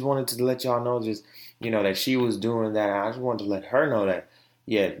yeah, I just wanted to let y'all know that she was doing that. I just wanted to let her know that,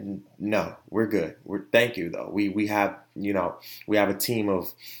 yeah, no, we're good. Thank you though. We have a team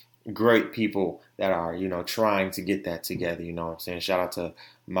of great people that are, trying to get that together. You know what I'm saying? Shout out to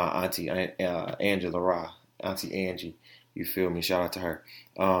my auntie, Angela Ra, Auntie Angie. You feel me? Shout out to her.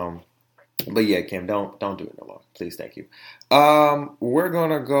 But yeah, Kim, don't do it no more. Please, thank you. We're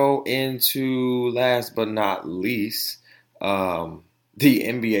gonna go into, last but not least, the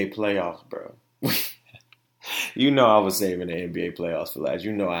NBA playoffs, bro. I was saving the NBA playoffs for last.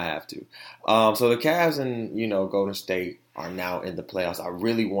 I have to. So the Cavs and Golden State are now in the playoffs. I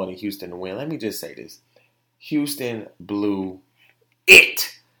really wanted Houston to win. Let me just say this: Houston blew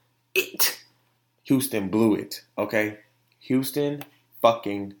it. Houston blew it. Okay, Houston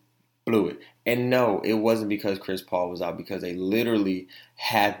fucking blew it. And no, it wasn't because Chris Paul was out, because they literally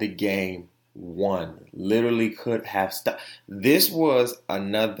had the game won. Literally could have stopped. This was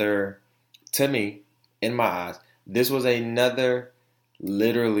another, to me, in my eyes, this was another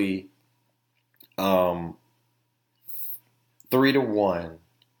literally 3-1.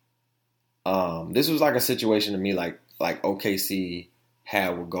 This was like a situation to me like OKC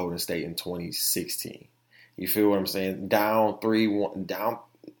had with Golden State in 2016. You feel what I'm saying?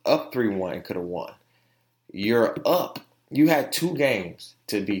 Up 3-1 and could have won. You're up. You had 2 games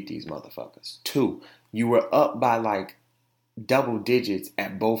to beat these motherfuckers. 2. You were up by like double digits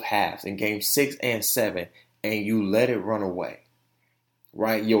at both halves in game 6 and 7, and you let it run away.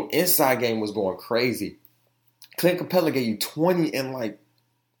 Right? Your inside game was going crazy. Clint Capella gave you 20 and like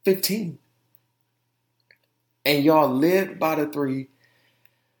 15. And y'all lived by the 3.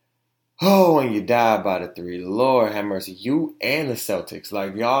 Oh, and you died by the 3. Lord have mercy. You and the Celtics.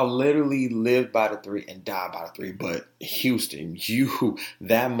 Like, y'all literally lived by the 3 and died by the 3. But Houston,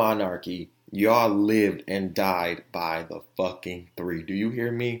 that monarchy, y'all lived and died by the fucking 3. Do you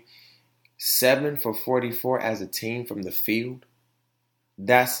hear me? 7 for 44 as a team from the field.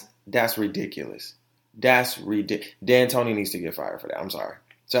 That's ridiculous. That's ridiculous. D'Antoni needs to get fired for that. I'm sorry.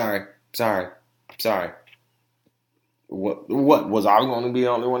 Sorry. What was I going to be the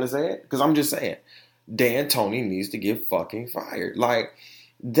only one to say it? Because I'm just saying, D'Antoni needs to get fucking fired. Like,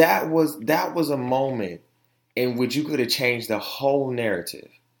 that was a moment in which you could have changed the whole narrative,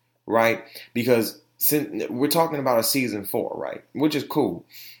 right? Because we're talking about a season 4, right? Which is cool,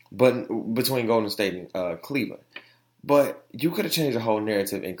 but between Golden State and Cleveland. But you could have changed the whole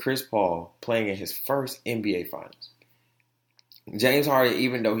narrative in Chris Paul playing in his first NBA Finals. James Harden,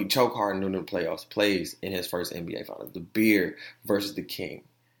 even though he choked Harden in the playoffs, plays in his first NBA Finals. The Beard versus the King.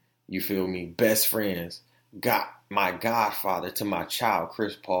 You feel me? Best friends. got my godfather to my child,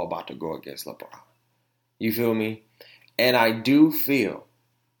 Chris Paul, about to go against LeBron. You feel me? And I do feel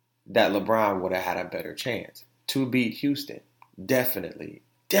that LeBron would have had a better chance to beat Houston. Definitely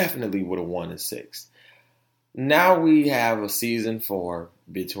would have won in 6. Now we have a season 4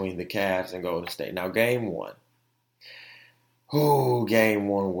 between the Cavs and Golden State. Now, game 1. Oh, game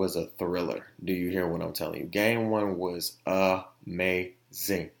 1 was a thriller. Do you hear what I'm telling you? Game 1 was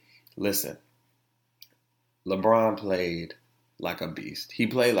amazing. Listen, LeBron played like a beast. He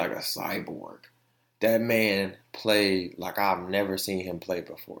played like a cyborg. That man played like I've never seen him play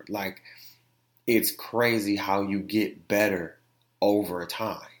before. Like, it's crazy how you get better over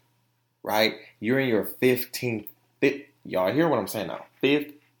time, right? You're in your 15th, y'all hear what I'm saying now?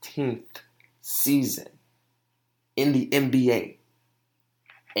 15th season in the NBA,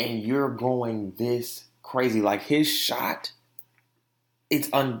 and you're going this crazy. Like, his shot,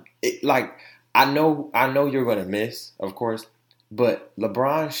 like, I know you're gonna miss, of course, but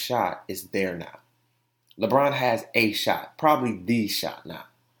LeBron's shot is there now. LeBron has a shot, probably the shot now,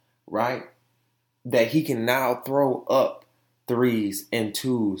 right? That he can now throw up 3s and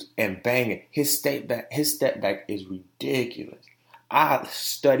 2s and bang it. His step back is ridiculous. I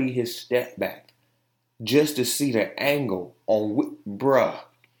study his step back just to see the angle on, bruh.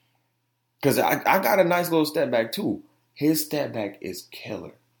 Because I got a nice little step back too. His step back is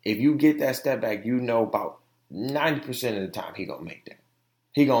killer. If you get that step back, you know about 90% of the time he gonna make that.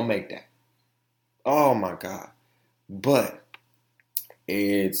 He gonna make that. Oh my God. But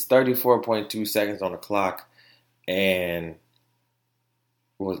it's 34.2 seconds on the clock and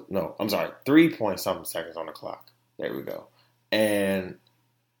 3-point-something seconds on the clock. There we go. And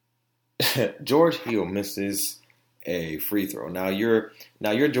George Hill misses a free throw. Now you're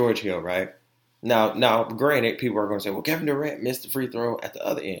George Hill, right? Now, granted, people are going to say, well, Kevin Durant missed the free throw at the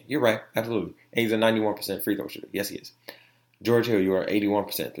other end. You're right, absolutely. And he's a 91% free throw shooter. Yes, he is. George Hill, you are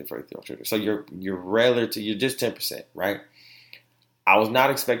 81% free throw shooter. So you're just 10%, right? I was not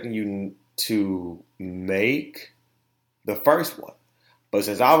expecting you to make the first one. But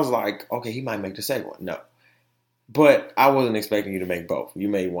since I was like, okay, he might make the second one. No. But I wasn't expecting you to make both. You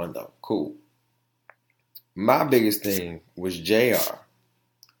made one, though. Cool. My biggest thing was JR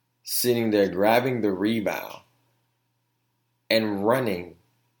sitting there grabbing the rebound and running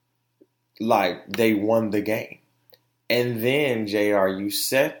like they won the game. And then, JR, you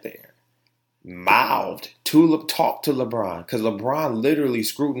sat there, mouthed to talk to LeBron, because LeBron literally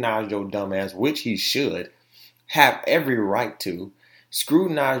scrutinized your dumb ass, which he should have every right to.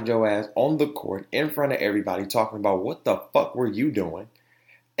 Scrutinized your ass on the court in front of everybody, talking about what the fuck were you doing?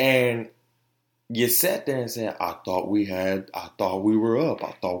 And you sat there and said, I thought we were up.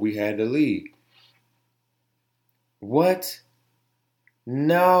 I thought we had the lead. What?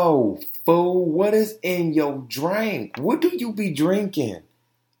 No, fool. What is in your drink? What do you be drinking?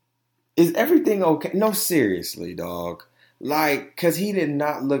 Is everything okay? No, seriously, dog. Like, because he did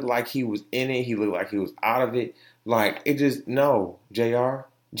not look like he was in it. He looked like he was out of it. Like, it just, no, JR.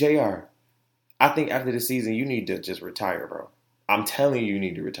 I think after the season, you need to just retire, bro. I'm telling you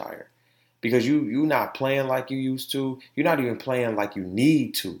need to retire. Because you not playing like you used to. You're not even playing like you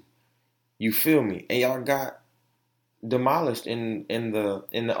need to. You feel me? And y'all got demolished in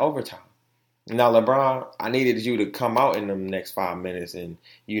the overtime. Now, LeBron, I needed you to come out in the next 5 minutes and,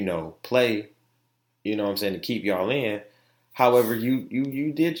 play, what I'm saying, to keep y'all in. However,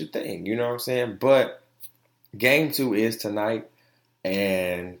 you did your thing, you know what I'm saying? But Game 2 is tonight,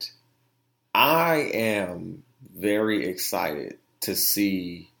 and I am very excited to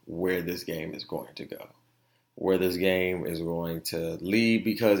see where this game is going to go, where this game is going to lead,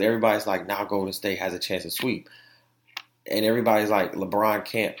 because everybody's like, now Golden State has a chance to sweep. And everybody's like, LeBron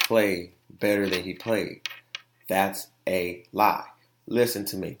can't play better than he played. That's a lie. Listen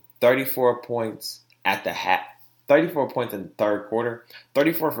to me. 34 points at the half. 34 points in the third quarter.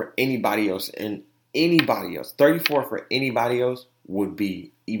 34 for anybody else. 34 for anybody else would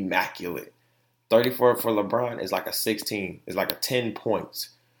be immaculate. 34 for LeBron is like a 16. It's like a 10 points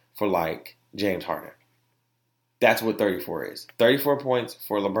for like James Harden. That's what 34 is. 34 points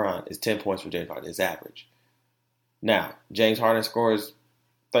for LeBron is 10 points for James Harden. It's average. Now, James Harden scores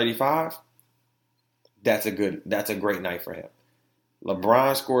 35. That's a great night for him.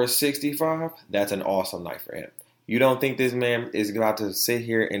 LeBron scores 65. That's an awesome night for him. You don't think this man is about to sit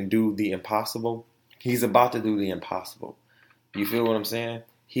here and do the impossible? He's about to do the impossible. You feel what I'm saying?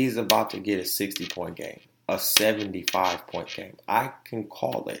 He's about to get a 60-point game, a 75-point game. I can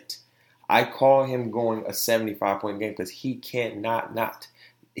call it. I call him going a 75-point game because he cannot not.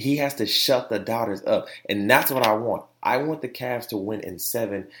 He has to shut the doubters up. And that's what I want. I want the Cavs to win in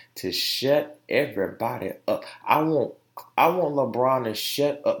 7 to shut everybody up. I want LeBron to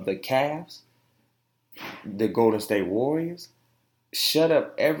shut up the Cavs, the Golden State Warriors. Shut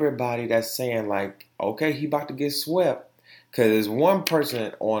up everybody that's saying like, okay, he about to get swept. Because there's one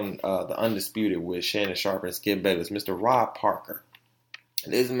person on the Undisputed with Shannon Sharpe and Skip Bayless, Mr. Rob Parker.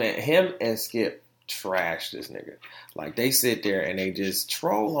 This man, him and Skip trash this nigga. Like, they sit there and they just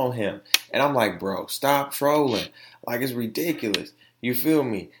troll on him. And I'm like, bro, stop trolling. Like, it's ridiculous. You feel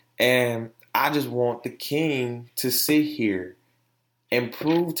me? And I just want the king to sit here and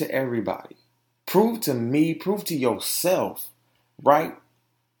prove to everybody. Prove to me, prove to yourself, right?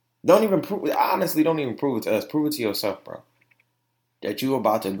 Don't even prove it. Honestly, don't even prove it to us. Prove it to yourself, bro. That you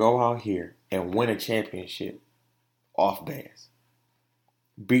about to go out here and win a championship off Bass.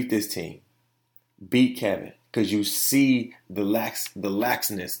 Beat this team. Beat Kevin. Because you see the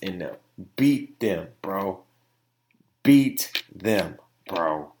laxness in them. Beat them, bro. Beat them,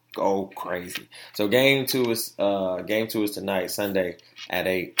 bro. Go crazy. So game two is tonight, Sunday at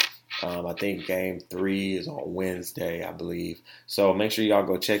 8. I think game 3 is on Wednesday, I believe. So make sure y'all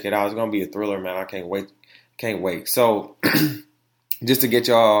go check it out. It's gonna be a thriller, man. I can't wait. So just to get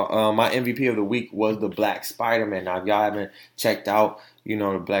y'all, my MVP of the week was the Black Spider-Man. Now, if y'all haven't checked out,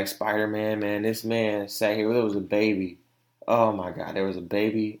 the Black Spider-Man, man, this man sat here. There was a baby. Oh, my God. There was a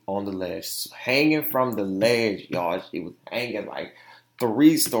baby on the ledge. Hanging from the ledge, y'all. She was hanging like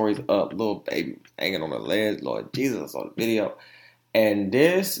 3 stories up. Little baby hanging on the ledge. Lord Jesus, I saw the video. And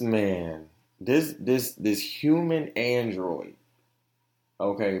this man, this human android,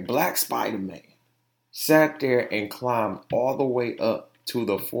 okay, Black Spider-Man, sat there and climbed all the way up to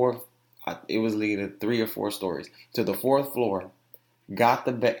the 4th. It was leading 3 or 4 stories to the 4th floor. Got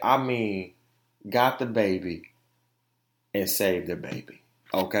the baby and saved the baby.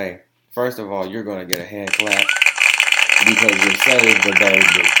 Okay, first of all, you're gonna get a hand clap because you saved the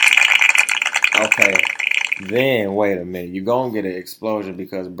baby. Okay, then wait a minute, you're gonna get an explosion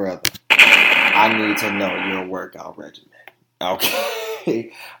because, brother, I need to know your workout regimen.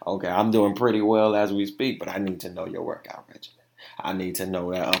 Okay. Okay, I'm doing pretty well as we speak, but I need to know your workout regimen. I need to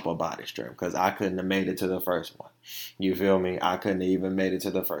know that upper body strength because I couldn't have made it to the first one. You feel me? I couldn't have even made it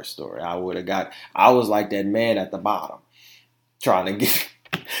to the first story. I was like that man at the bottom trying to get,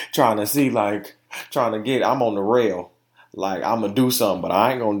 I'm on the rail. Like, I'm going to do something, but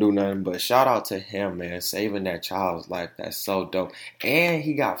I ain't going to do nothing. But shout out to him, man, saving that child's life. That's so dope. And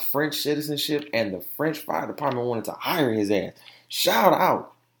he got French citizenship, and the French fire department wanted to hire his ass. Shout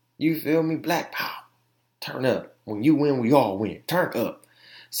out. You feel me? Black power. Turn up. When you win, we all win. Turn up.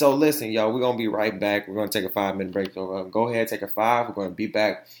 So listen, y'all, we're going to be right back. We're going to take a 5-minute break. So go ahead, take a 5. We're going to be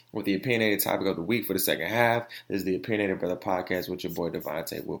back with the opinionated topic of the week for the second half. This is the Opinionated Brother Podcast with your boy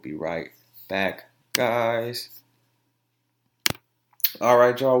Devontae. We'll be right back, guys. All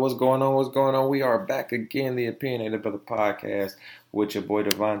right, y'all, what's going on? We are back again, the Opinionated Brother Podcast with your boy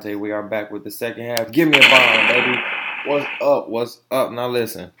Devontae. We are back with the second half. Give me a bomb, baby. What's up? Now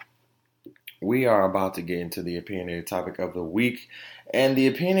listen, we are about to get into the opinionated topic of the week. And the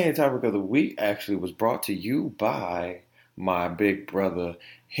opinionated topic of the week actually was brought to you by my big brother,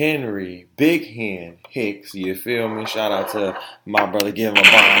 Henry Big Hen Hicks. You feel me? Shout out to my brother, give him a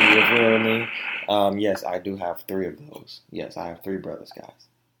bomb. You feel me? Yes, I do have 3 of those. Yes, I have 3 brothers, guys.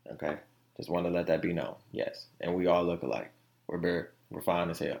 Okay? Just want to let that be known. Yes. And we all look alike. We're fine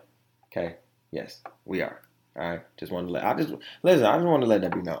as hell. Okay? Yes, we are. All right, I just want to let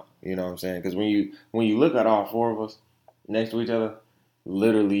that be known. You know what I'm saying? Because when you look at all 4 of us next to each other,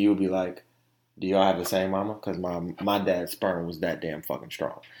 literally you'll be like, do y'all have the same mama? Because my dad's sperm was that damn fucking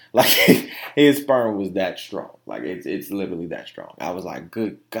strong. Like, his sperm was that strong. Like, it's literally that strong. I was like,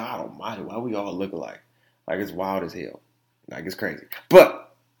 good God almighty, why we all look alike? Like, it's wild as hell. Like, it's crazy.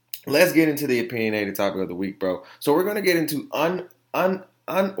 But let's get into the opinionated topic of the week, bro. So we're going to get into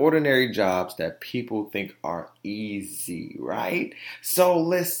unordinary jobs that people think are easy, right? So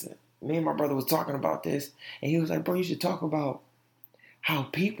listen, me and my brother was talking about this, and he was like, bro, you should talk about how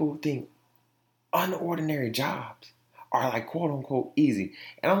people think unordinary jobs are like quote unquote easy.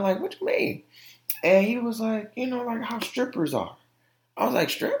 And I'm like, what you mean? And he was like, like how strippers are. I was like,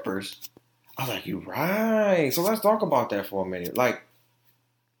 strippers? I was like, you right. So let's talk about that for a minute. Like,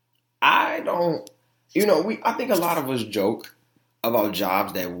 I think a lot of us joke about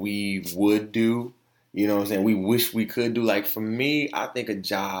jobs that we would do, you know what I'm saying? We wish we could do. Like, for me, I think a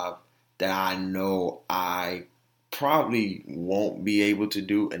job that I know I probably won't be able to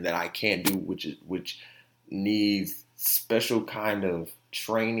do and that I can't do, which needs special kind of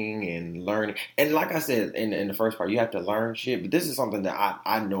training and learning. And like I said in the first part, you have to learn shit. But this is something that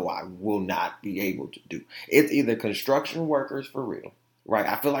I know I will not be able to do. It's either construction workers for real, right?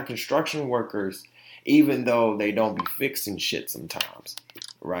 I feel like construction workers, even though they don't be fixing shit sometimes,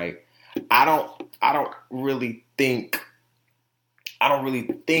 right? I don't really think,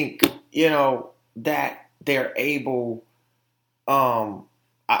 that they're able.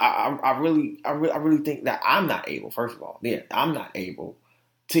 I really think that I'm not able. First of all, yeah, I'm not able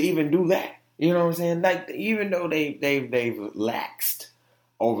to even do that. You know what I'm saying? Like, even though they've laxed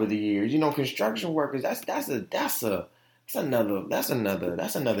over the years, construction workers. That's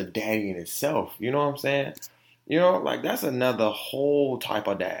another daddy in itself. You know what I'm saying? Like, that's another whole type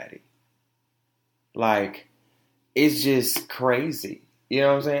of daddy. Like, it's just crazy. You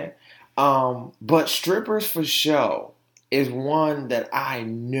know what I'm saying? But strippers for show is one that I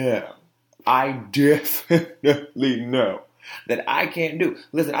definitely know that I can't do.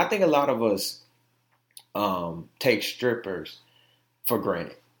 Listen, I think a lot of us take strippers for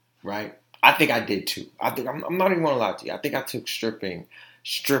granted, right? I think I did too. I'm not even gonna lie to you. I think I took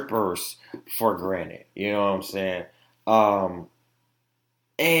strippers for granted. You know what I'm saying?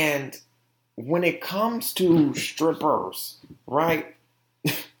 And when it comes to strippers, right?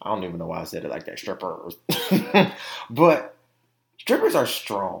 I don't even know why I said it like that, strippers. But strippers are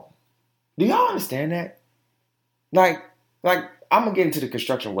strong. Do y'all understand that? Like I'm gonna get into the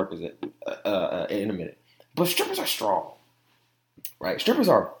construction workers in a minute. But strippers are strong, right? Strippers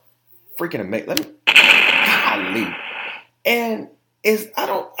are freaking amazing. Golly. And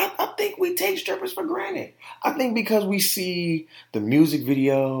I think we take strippers for granted. I think because we see the music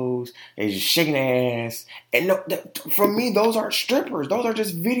videos and just shaking ass. And no, for me, those aren't strippers. Those are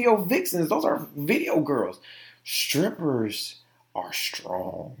just video vixens. Those are video girls. Strippers are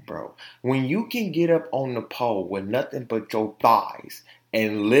strong, bro. When you can get up on the pole with nothing but your thighs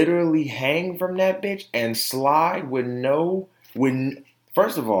and literally hang from that bitch and slide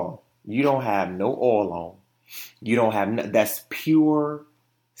first of all, you don't have no oil on. You don't have that's pure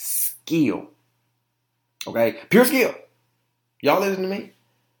skill. Okay? Pure skill. Y'all listen to me?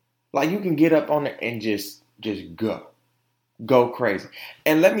 Like, you can get up on it and just go. Go crazy.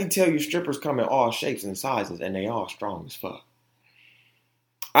 And let me tell you, strippers come in all shapes and sizes, and they all strong as fuck.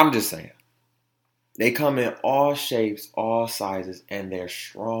 I'm just saying. They come in all shapes, all sizes, and they're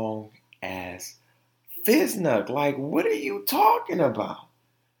strong as Fiznuk. Like, what are you talking about?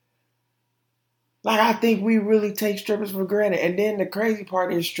 Like, I think we really take strippers for granted. And then the crazy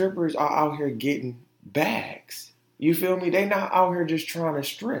part is strippers are out here getting bags. You feel me? They not out here just trying to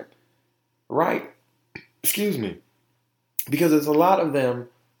strip. Right? Excuse me. Because there's a lot of them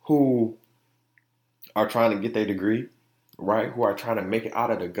who are trying to get their degree. Right? Who are trying to make it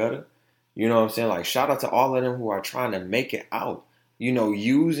out of the gutter. You know what I'm saying? Like, shout out to all of them who are trying to make it out.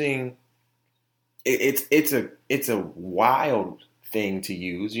 Using... It's a wild thing to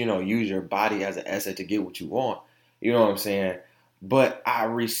use, use your body as an asset to get what you want. You know what I'm saying? But I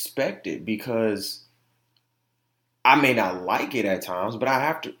respect it because I may not like it at times, but I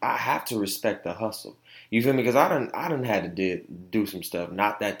have to respect the hustle. You feel me? Because I done had to do some stuff,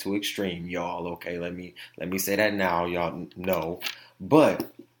 not that too extreme, y'all. Okay, let me say that now, y'all know. But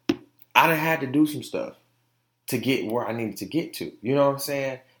I done had to do some stuff to get where I needed to get to. You know what I'm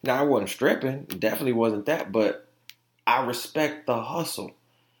saying? Now, I wasn't stripping, definitely wasn't that, but I respect the hustle.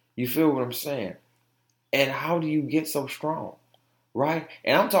 You feel what I'm saying? And how do you get so strong? Right?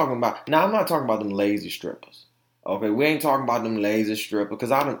 And I'm not talking about them lazy strippers. Okay, we ain't talking about them lazy strippers.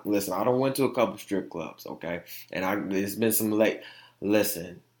 Because I don't went to a couple strip clubs, okay? And it's been some late.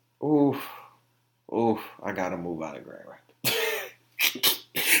 Listen. Oof, I gotta move out of Grand Rapids.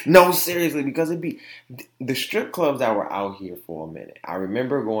 No, seriously, because it'd be the strip clubs that were out here for a minute. I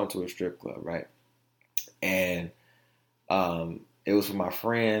remember going to a strip club, right? And it was for my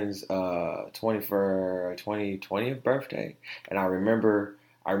friend's 20th birthday, and I remember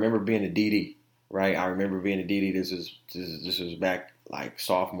being a DD, right? I remember being a DD. This was back like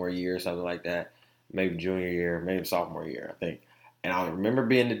sophomore year or something like that, maybe junior year, maybe sophomore year, I think. And I remember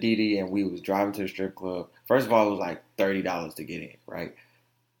being the DD, and we was driving to the strip club. First of all, it was like $30 to get in, right?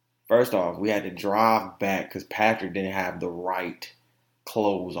 First off, we had to drive back because Patrick didn't have the right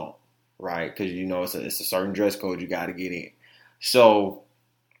clothes on, right? Because it's a certain dress code you got to get in. So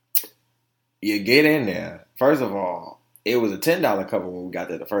you get in there. First of all, it was a $10 cover when we got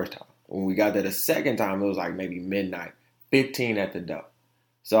there the first time. When we got there the second time, it was like maybe midnight, $15 at the door.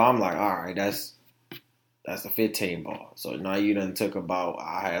 So I'm like, all right, that's a 15 ball. So now you done took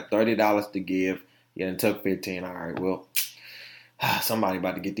I had $30 to give. You done took 15. All right, well, somebody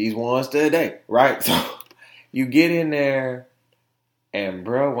about to get these ones today, right? So you get in there, And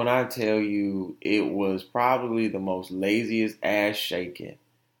bro, when I tell you, it was probably the most laziest ass shaking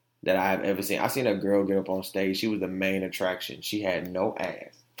that I've ever seen. I seen a girl get up on stage. She was the main attraction. She had no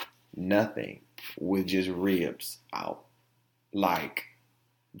ass, nothing, with just ribs out, like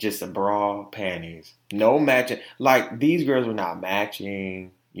just a bra, panties, no matching. Like these girls were not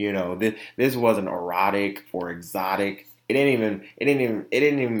matching. You know, this wasn't erotic or exotic. It didn't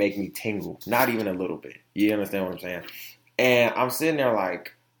even make me tingle, not even a little bit. You understand what I'm saying? And I'm sitting there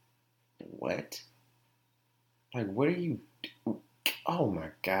like, what? Like, what are you? Oh my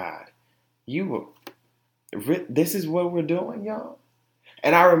God, this is what we're doing, y'all.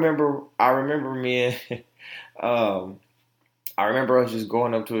 And I remember me and I remember us just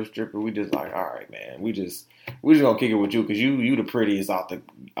going up to a stripper. We just like, all right, man, we just gonna kick it with you because you the prettiest out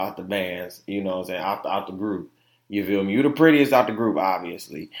the bands, you know what I'm saying, out the group. You feel me? You the prettiest out the group,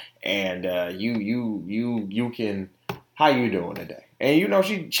 obviously, and you can. How you doing today? And you know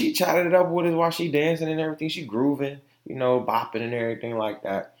she chatted it up with us while she dancing and everything. She grooving, you know, bopping and everything like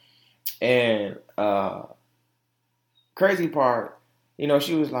that. And crazy part, you know,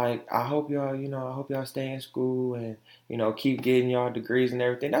 she was like, I hope y'all stay in school and, you know, keep getting y'all degrees and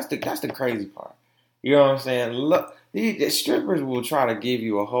everything. That's the crazy part. You know what I'm saying? Look, the strippers will try to give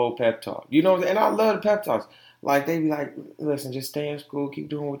you a whole pep talk. You know what I'm saying? And I love the pep talks. Like, they be like, listen, just stay in school, keep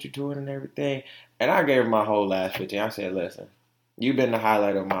doing what you're doing and everything. And I gave her my whole last 15. I said, listen, you've been the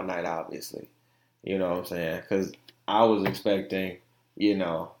highlight of my night, obviously. You know what I'm saying? Because I was expecting, you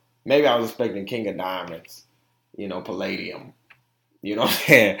know, maybe I was expecting King of Diamonds, you know, Palladium. You know what I'm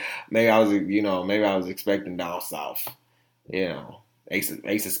saying? Maybe I was expecting Down South, you know, Ace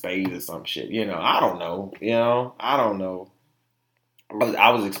of Spades or some shit. You know, I don't know. You know, I don't know. I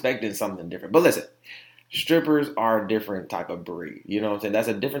was expecting something different. But listen, strippers are a different type of breed. You know what I'm saying? That's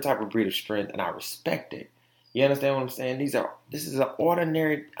a different type of breed of strength, and I respect it. You understand what I'm saying? This is an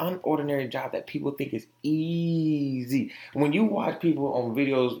unordinary job that people think is easy. When you watch people on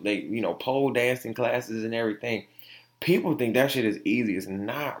videos, they, you know, pole dancing classes and everything, people think that shit is easy. It's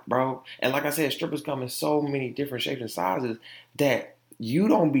not, bro. And like I said, strippers come in so many different shapes and sizes that you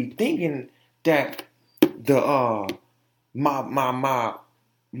don't be thinking that my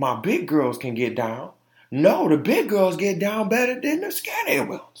big girls can get down. No, the big girls get down better than the skinny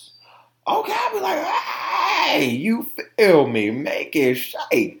ones. Okay, I be like, hey, you feel me? Make it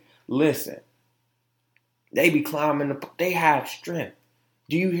shake. Listen, they be climbing they have strength.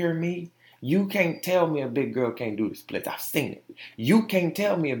 Do you hear me? You can't tell me a big girl can't do the splits. I've seen it. You can't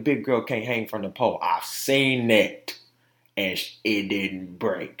tell me a big girl can't hang from the pole. I've seen it. And it didn't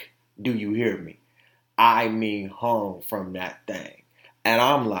break. Do you hear me? I mean, hung from that thing. And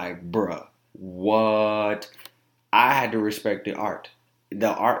I'm like, bruh, what? I had to respect the art. The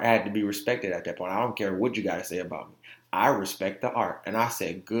art had to be respected at that point. I don't care what you guys say about me. I respect the art. And I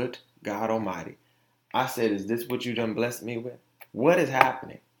said, good God Almighty. I said, is this what you done blessed me with? What is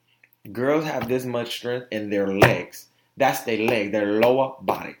happening? Girls have this much strength in their legs. That's their leg, their lower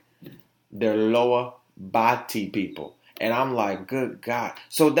body. Their lower body, people. And I'm like, good God.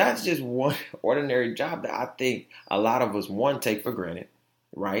 So that's just one ordinary job that I think a lot of us, one, take for granted,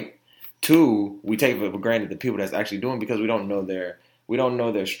 right? Two, we take for granted the people that's actually doing because we don't know their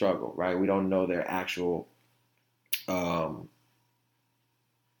struggle, right? We don't know their actual struggle.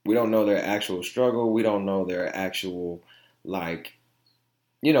 We don't know their actual, like,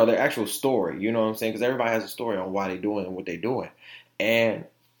 you know, their actual story. You know what I'm saying? Because everybody has a story on why they're doing and what they're doing. And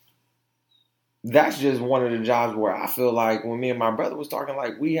that's just one of the jobs where I feel like when me and my brother was talking,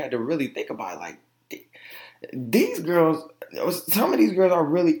 like, we had to really think about it. Like, these girls, some of these girls are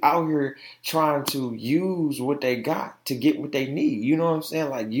really out here trying to use what they got to get what they need. You know what I'm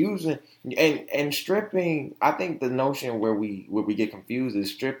saying? Like, using and stripping. I think the notion where we get confused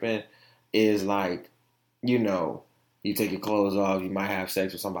is stripping is like, you know, you take your clothes off, you might have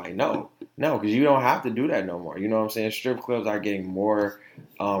sex with somebody. No, because you don't have to do that no more. You know what I'm saying? Strip clubs are getting more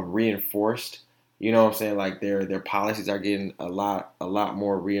reinforced. You know what I'm saying? Like their policies are getting a lot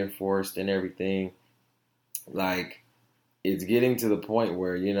more reinforced and everything. Like, it's getting to the point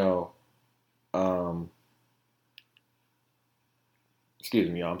where, you know, excuse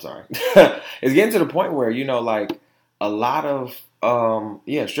me, I'm sorry. It's getting to the point where, you know, like a lot of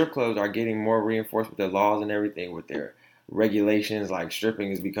strip clubs are getting more reinforced with their laws and everything, with their regulations. Like,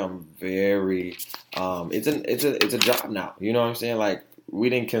 stripping has become very it's a job now. You know what I'm saying? Like, we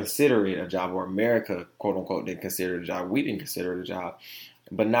didn't consider it a job, or America, quote unquote, didn't consider it a job. We didn't consider it a job.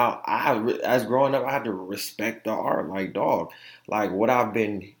 But now, as growing up, I had to respect the art. Like, dog, like what I've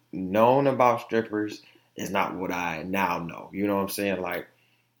been known about strippers is not what I now know. You know what I'm saying? Like,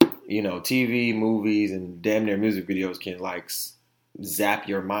 you know, TV, movies, and damn near music videos can, like, zap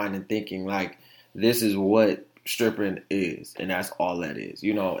your mind and thinking like this is what stripping is, and that's all that is,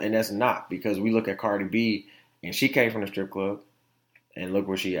 you know, and that's not, because we look at Cardi B and she came from the strip club and look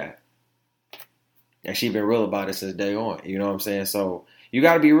where she at. And she been real about it since day on, you know what I'm saying? So you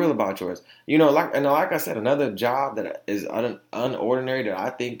got to be real about yours. You know, like I said, another job that is unordinary that I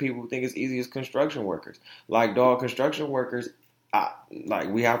think people think is easy is construction workers. Like, dog, construction workers,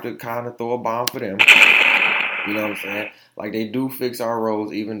 we have to kind of throw a bomb for them. You know what I'm saying? Like, they do fix our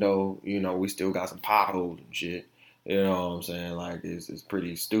roads, even though, you know, we still got some potholes and shit. You know what I'm saying? Like, it's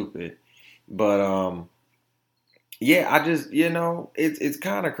pretty stupid. But, yeah, I just, you know, it's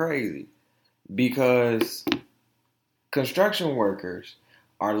kind of crazy because construction workers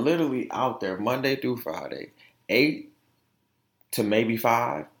are literally out there Monday through Friday, 8 to maybe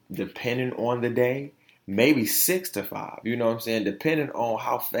 5, depending on the day, maybe 6 to 5. You know what I'm saying? Depending on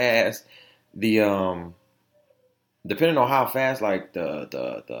how fast like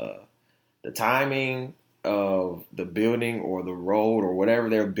the timing of the building or the road or whatever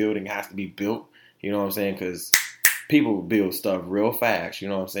they're building has to be built. You know what I'm saying? Because people build stuff real fast. You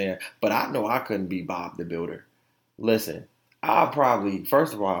know what I'm saying? But I know I couldn't be Bob the Builder. Listen,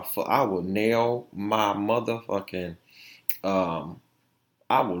 first of all, I will nail my motherfucking,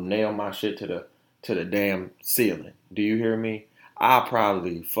 I will nail my shit to the damn ceiling. Do you hear me? I'll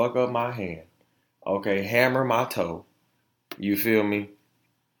probably fuck up my hand. Okay, hammer my toe. You feel me?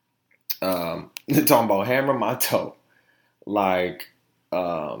 Talking about hammer my toe. Like,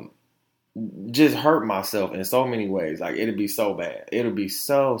 just hurt myself in so many ways. Like, it'd be so bad. It'll be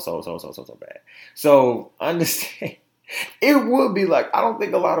so bad. So, understand, it would be like, I don't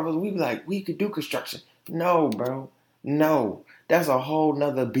think a lot of us, we'd be like, we could do construction. No, bro. No. That's a whole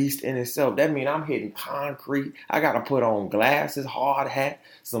nother beast in itself. That means I'm hitting concrete. I got to put on glasses, hard hat,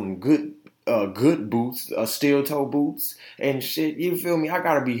 some good boots, steel toe boots and shit. You feel me? I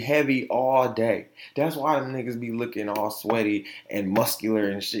got to be heavy all day. That's why the niggas be looking all sweaty and muscular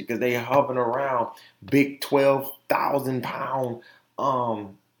and shit, because they hopping around big 12,000 pound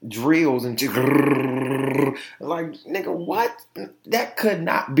drills and just like, nigga, what? That could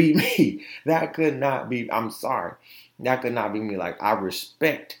not be me. That could not be. I'm sorry. That could not be me. Like, I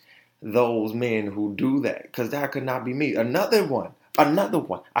respect those men who do that, because that could not be me. Another one. Another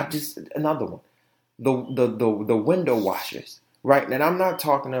one. The window washers. Right? And I'm not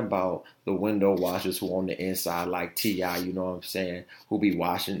talking about the window washers who on the inside like T.I., you know what I'm saying, who be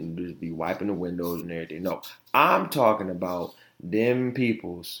washing, be wiping the windows and everything. No. I'm talking about them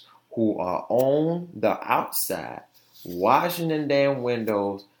peoples who are on the outside washing them damn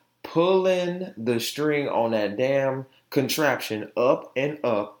windows, pulling the string on that damn contraption up and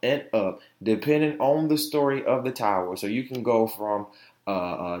up and up, depending on the story of the tower. So you can go from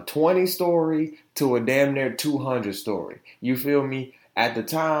a 20 story to a damn near 200 story. You feel me? At the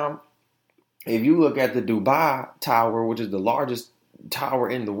time, if you look at the Dubai Tower, which is the largest tower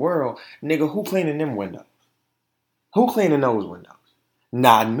in the world, nigga, who cleaning them windows? Who cleaning those windows?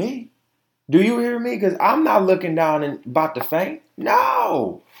 Not me. Do you hear me? Because I'm not looking down and about to faint.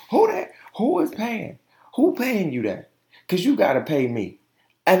 No. Who is paying? Who paying you that? Because you got to pay me.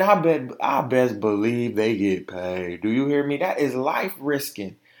 And I best believe they get paid. Do you hear me? That is life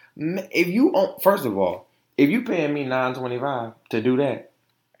risking. First of all, if you paying me $9.25 to do that,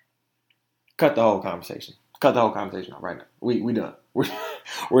 cut the whole conversation. Cut the whole conversation off right now. We done.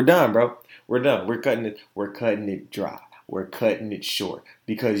 We're done, bro. We're done. We're cutting it dry. We're cutting it short.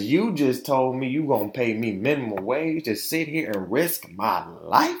 Because you just told me you gonna pay me minimum wage to sit here and risk my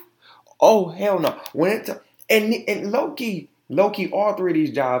life? Oh, hell no. And low-key, all three of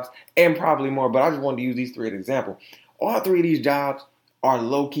these jobs, and probably more, but I just wanted to use these three as an example. All three of these jobs are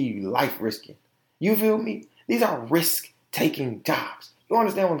low-key life risking. You feel me? These are risk-taking jobs. You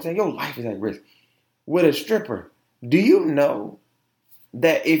understand what I'm saying? Your life is at risk. With a stripper, do you know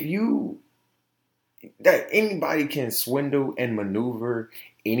that that anybody can swindle and maneuver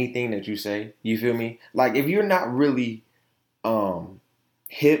anything that you say? You feel me? Like, if you're not really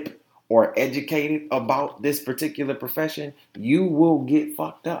hip or educated about this particular profession, you will get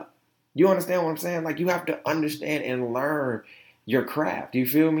fucked up. You understand what I'm saying? Like, you have to understand and learn your craft. You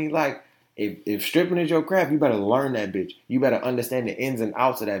feel me? Like, if stripping is your craft, you better learn that bitch. You better understand the ins and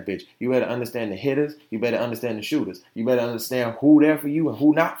outs of that bitch. You better understand the hitters. You better understand the shooters. You better understand who there for you and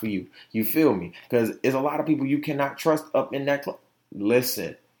who not for you. You feel me? Because there's a lot of people you cannot trust up in that club.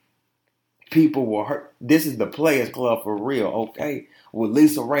 Listen, people will hurt. This is the Players Club for real, okay? With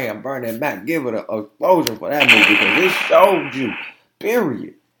Lisa Ray and Bernie Mac. Give it an explosion for that movie, because it showed you,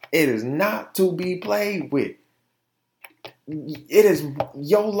 period. It is not to be played with. it is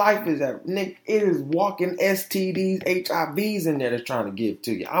your life is at Nick. It is walking STDs, HIVs in there that's trying to give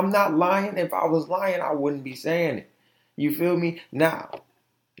to you. I'm not lying. If I was lying, I wouldn't be saying it. You feel me? Now,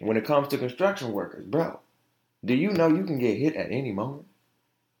 when it comes to construction workers, bro, do you know you can get hit at any moment?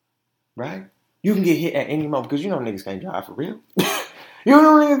 Right? You can get hit at any moment because you know niggas can't drive for real. You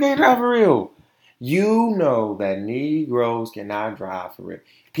know niggas can't drive for real. You know that Negroes cannot drive for real.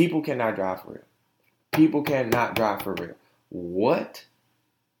 People cannot drive for real. People cannot drive for real. What?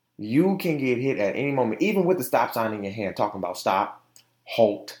 You can get hit at any moment, even with the stop sign in your hand, talking about stop,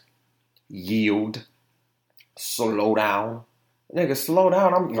 halt, yield, slow down. Nigga, slow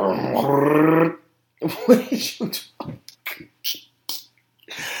down. What is you doing?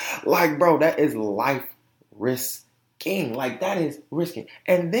 Like, bro, that is life risking. Like, that is risking.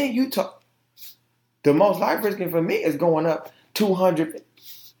 And then you talk. The most life risking for me is going up 200.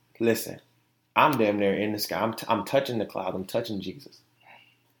 Listen, I'm damn near in the sky. I'm touching the cloud. I'm touching Jesus.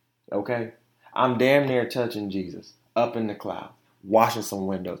 Okay? I'm damn near touching Jesus up in the cloud, washing some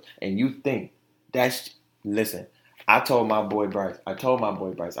windows. And you think that's, listen, I told my boy Bryce,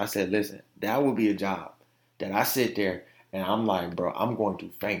 I said, listen, that would be a job that I sit there and I'm like, bro, I'm going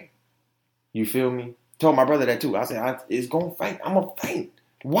to faint. You feel me? Told my brother that too. I said, it's going to faint. I'm going to faint.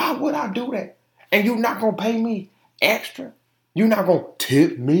 Why would I do that? And you're not going to pay me extra? You're not going to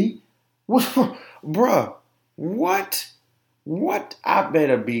tip me? Bruh, what? What? I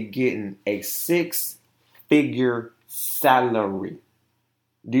better be getting a 6-figure salary.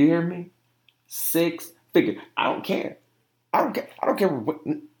 Do you hear me? 6 figure. I don't care. I don't care what.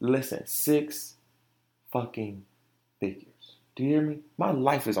 Listen, 6 fucking figures. Do you hear me? My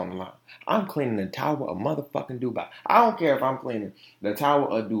life is on the line. I'm cleaning the Tower of motherfucking Dubai. I don't care if I'm cleaning the Tower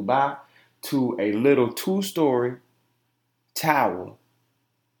of Dubai to a little 2-story tower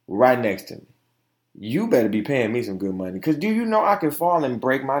right next to me. You better be paying me some good money. Because do you know I can fall and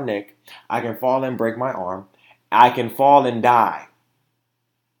break my neck? I can fall and break my arm. I can fall and die.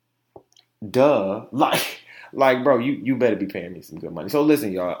 Duh. Like, bro, you better be paying me some good money. So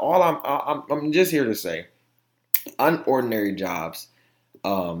listen, y'all. All I'm just here to say, unordinary jobs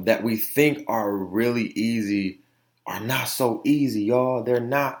that we think are really easy are not so easy, y'all. They're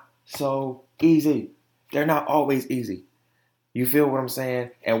not so easy. They're not always easy. You feel what I'm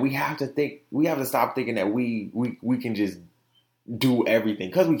saying? And we have to stop thinking that we can just do everything,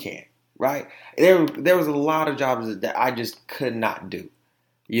 because we can't, right? There was a lot of jobs that I just could not do.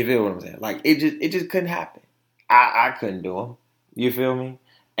 You feel what I'm saying? Like, it just couldn't happen. I couldn't do them. You feel me?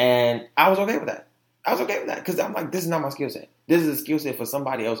 And I was okay with that. Because I'm like, this is not my skill set. This is a skill set for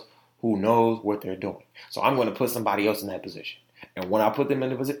somebody else who knows what they're doing. So I'm going to put somebody else in that position. And when I put them in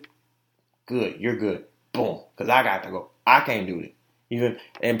the position, good, you're good. Boom. Because I got to go. I can't do it.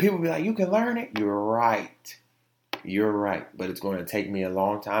 And people be like, you can learn it. You're right. But it's going to take me a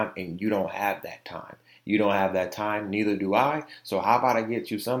long time, and you don't have that time. You don't have that time, neither do I. So how about I get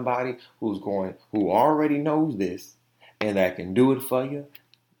you somebody who already knows this and that can do it for you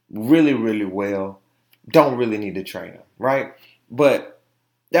really, really well. Don't really need to train them, right? But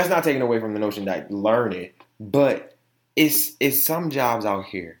that's not taking away from the notion that learn it. But it's some jobs out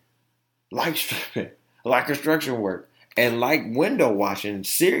here, like stripping, like construction work, and like window washing,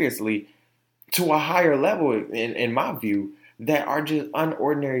 seriously, to a higher level, in my view, that are just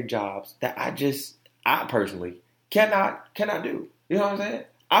unordinary jobs that I personally cannot do. You know what I'm saying?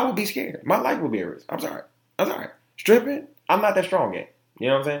 I would be scared. My life would be at risk. I'm sorry. Stripping, I'm not that strong yet. You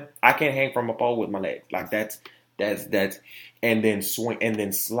know what I'm saying? I can't hang from a pole with my legs. Like that's, and then swing, and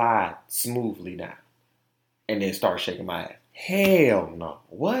then slide smoothly down, and then start shaking my ass. Hell no.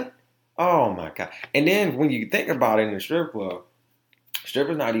 What? Oh my God. And then when you think about it in the strip club,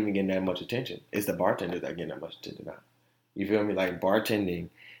 strippers not even getting that much attention. It's the bartenders that getting that much attention now. You feel me? Like, bartending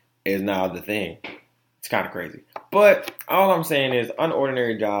is now the thing. It's kind of crazy. But all I'm saying is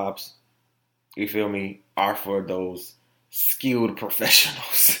unordinary jobs, you feel me, are for those skilled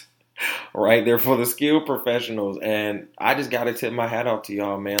professionals. Right? They're for the skilled professionals. And I just got to tip my hat off to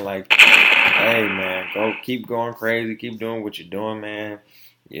y'all, man. Like, hey, man, keep going crazy. Keep doing what you're doing, man.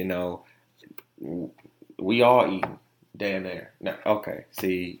 You know, we all eating. Damn there. No, okay,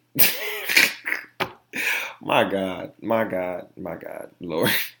 see. My God, Lord.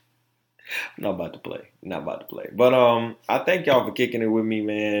 Not about to play. But I thank y'all for kicking it with me,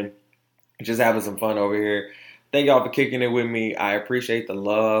 man. Just having some fun over here. Thank y'all for kicking it with me. I appreciate the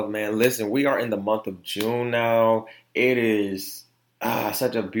love, man. Listen, we are in the month of June now. It is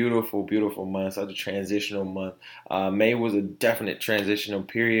such a beautiful, beautiful month, such a transitional month. May was a definite transitional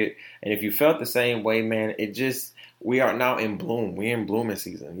period. And if you felt the same way, man, we are now in bloom. We're in blooming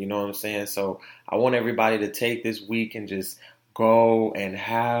season. You know what I'm saying? So I want everybody to take this week and just go and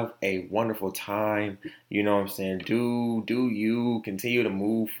have a wonderful time. You know what I'm saying? Do you continue to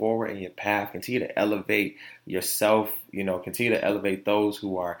move forward in your path, continue to elevate yourself, continue to elevate those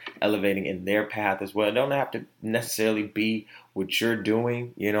who are elevating in their path as well. It don't have to necessarily be what you're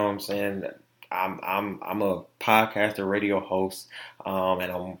doing, you know what I'm saying? I'm a podcaster, radio host,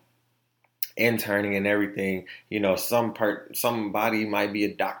 and I'm interning and everything. Somebody might be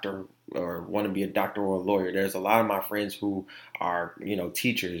a doctor or want to be a doctor or a lawyer. There's a lot of my friends who are,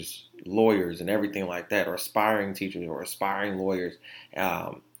 teachers, lawyers, and everything like that, or aspiring teachers or aspiring lawyers,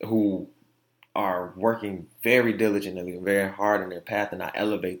 who are working very diligently and very hard in their path, and I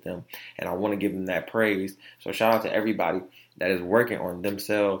elevate them, and I want to give them that praise. So shout out to everybody that is working on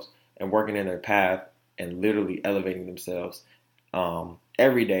themselves and working in their path and literally elevating themselves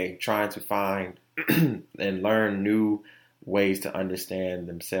every day, trying to find and learn new ways to understand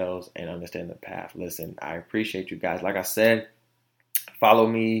themselves and understand the path. Listen, I appreciate you guys. Like I said, follow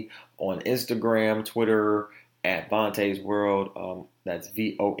me on Instagram, Twitter at Vontae's World. That's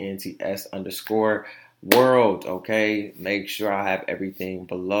VONTS_world. Okay, make sure I have everything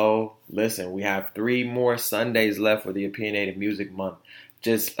below. Listen, we have 3 more Sundays left for the Opinionated Music Month.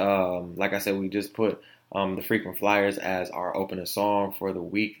 Just like I said, we just put the Frequent Flyers as our opening song for the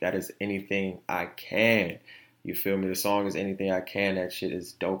week. That is Anything I Can. You feel me? The song is Anything I Can. That shit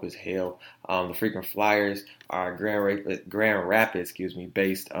is dope as hell. The Frequent Flyers are a Grand Rapids,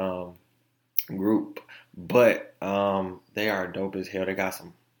 based group, but they are dope as hell. They got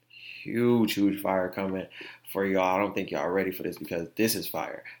some huge fire coming for y'all. I don't think y'all are ready for this because this is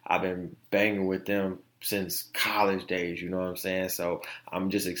fire. I've been banging with them since college days, you know what I'm saying? So I'm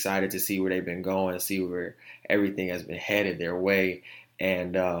just excited to see where they've been going, see where everything has been headed their way.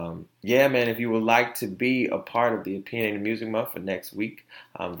 And yeah, man, if you would like to be a part of the Opinionated Music Month for next week,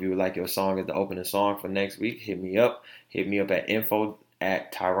 if you would like your song as the opening song for next week, hit me up. Hit me up at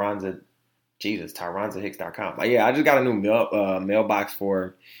info@tyronzahicks.com. Yeah, I just got a new mailbox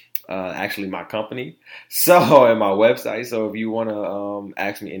for actually my company, and my website. So if you want to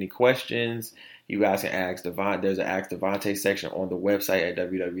ask me any questions, you guys can ask Devon. There's an Ask Devontae section on the website at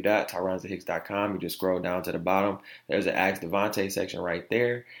www.tyronzahicks.com. You just scroll down to the bottom. There's an Ask Devontae section right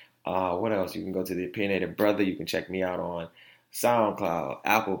there. What else? You can go to the Opinionated Brother. You can check me out on SoundCloud,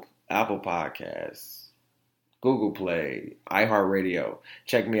 Apple Podcasts, Google Play, iHeartRadio.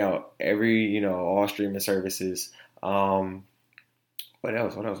 Check me out all streaming services. What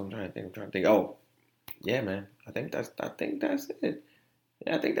else? I'm trying to think. Oh, yeah, man. I think that's it.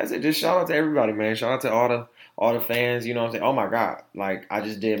 Yeah, I think that's it. Just shout out to everybody, man. Shout out to all the fans. You know what I'm saying? Oh my God. Like I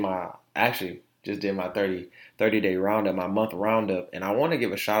just did my 30-day roundup, my month roundup. And I want to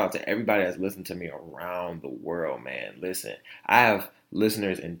give a shout out to everybody that's listened to me around the world, man. Listen, I have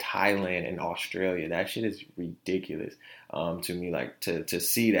listeners in Thailand and Australia. That shit is ridiculous to me. Like to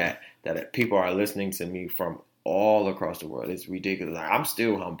see that people are listening to me from all across the world. It's ridiculous. Like, I'm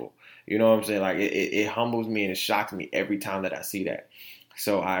still humble. You know what I'm saying? Like it humbles me and it shocks me every time that I see that.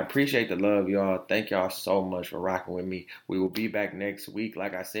 So I appreciate the love, y'all. Thank y'all so much for rocking with me. We will be back next week.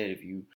 Like I said, if you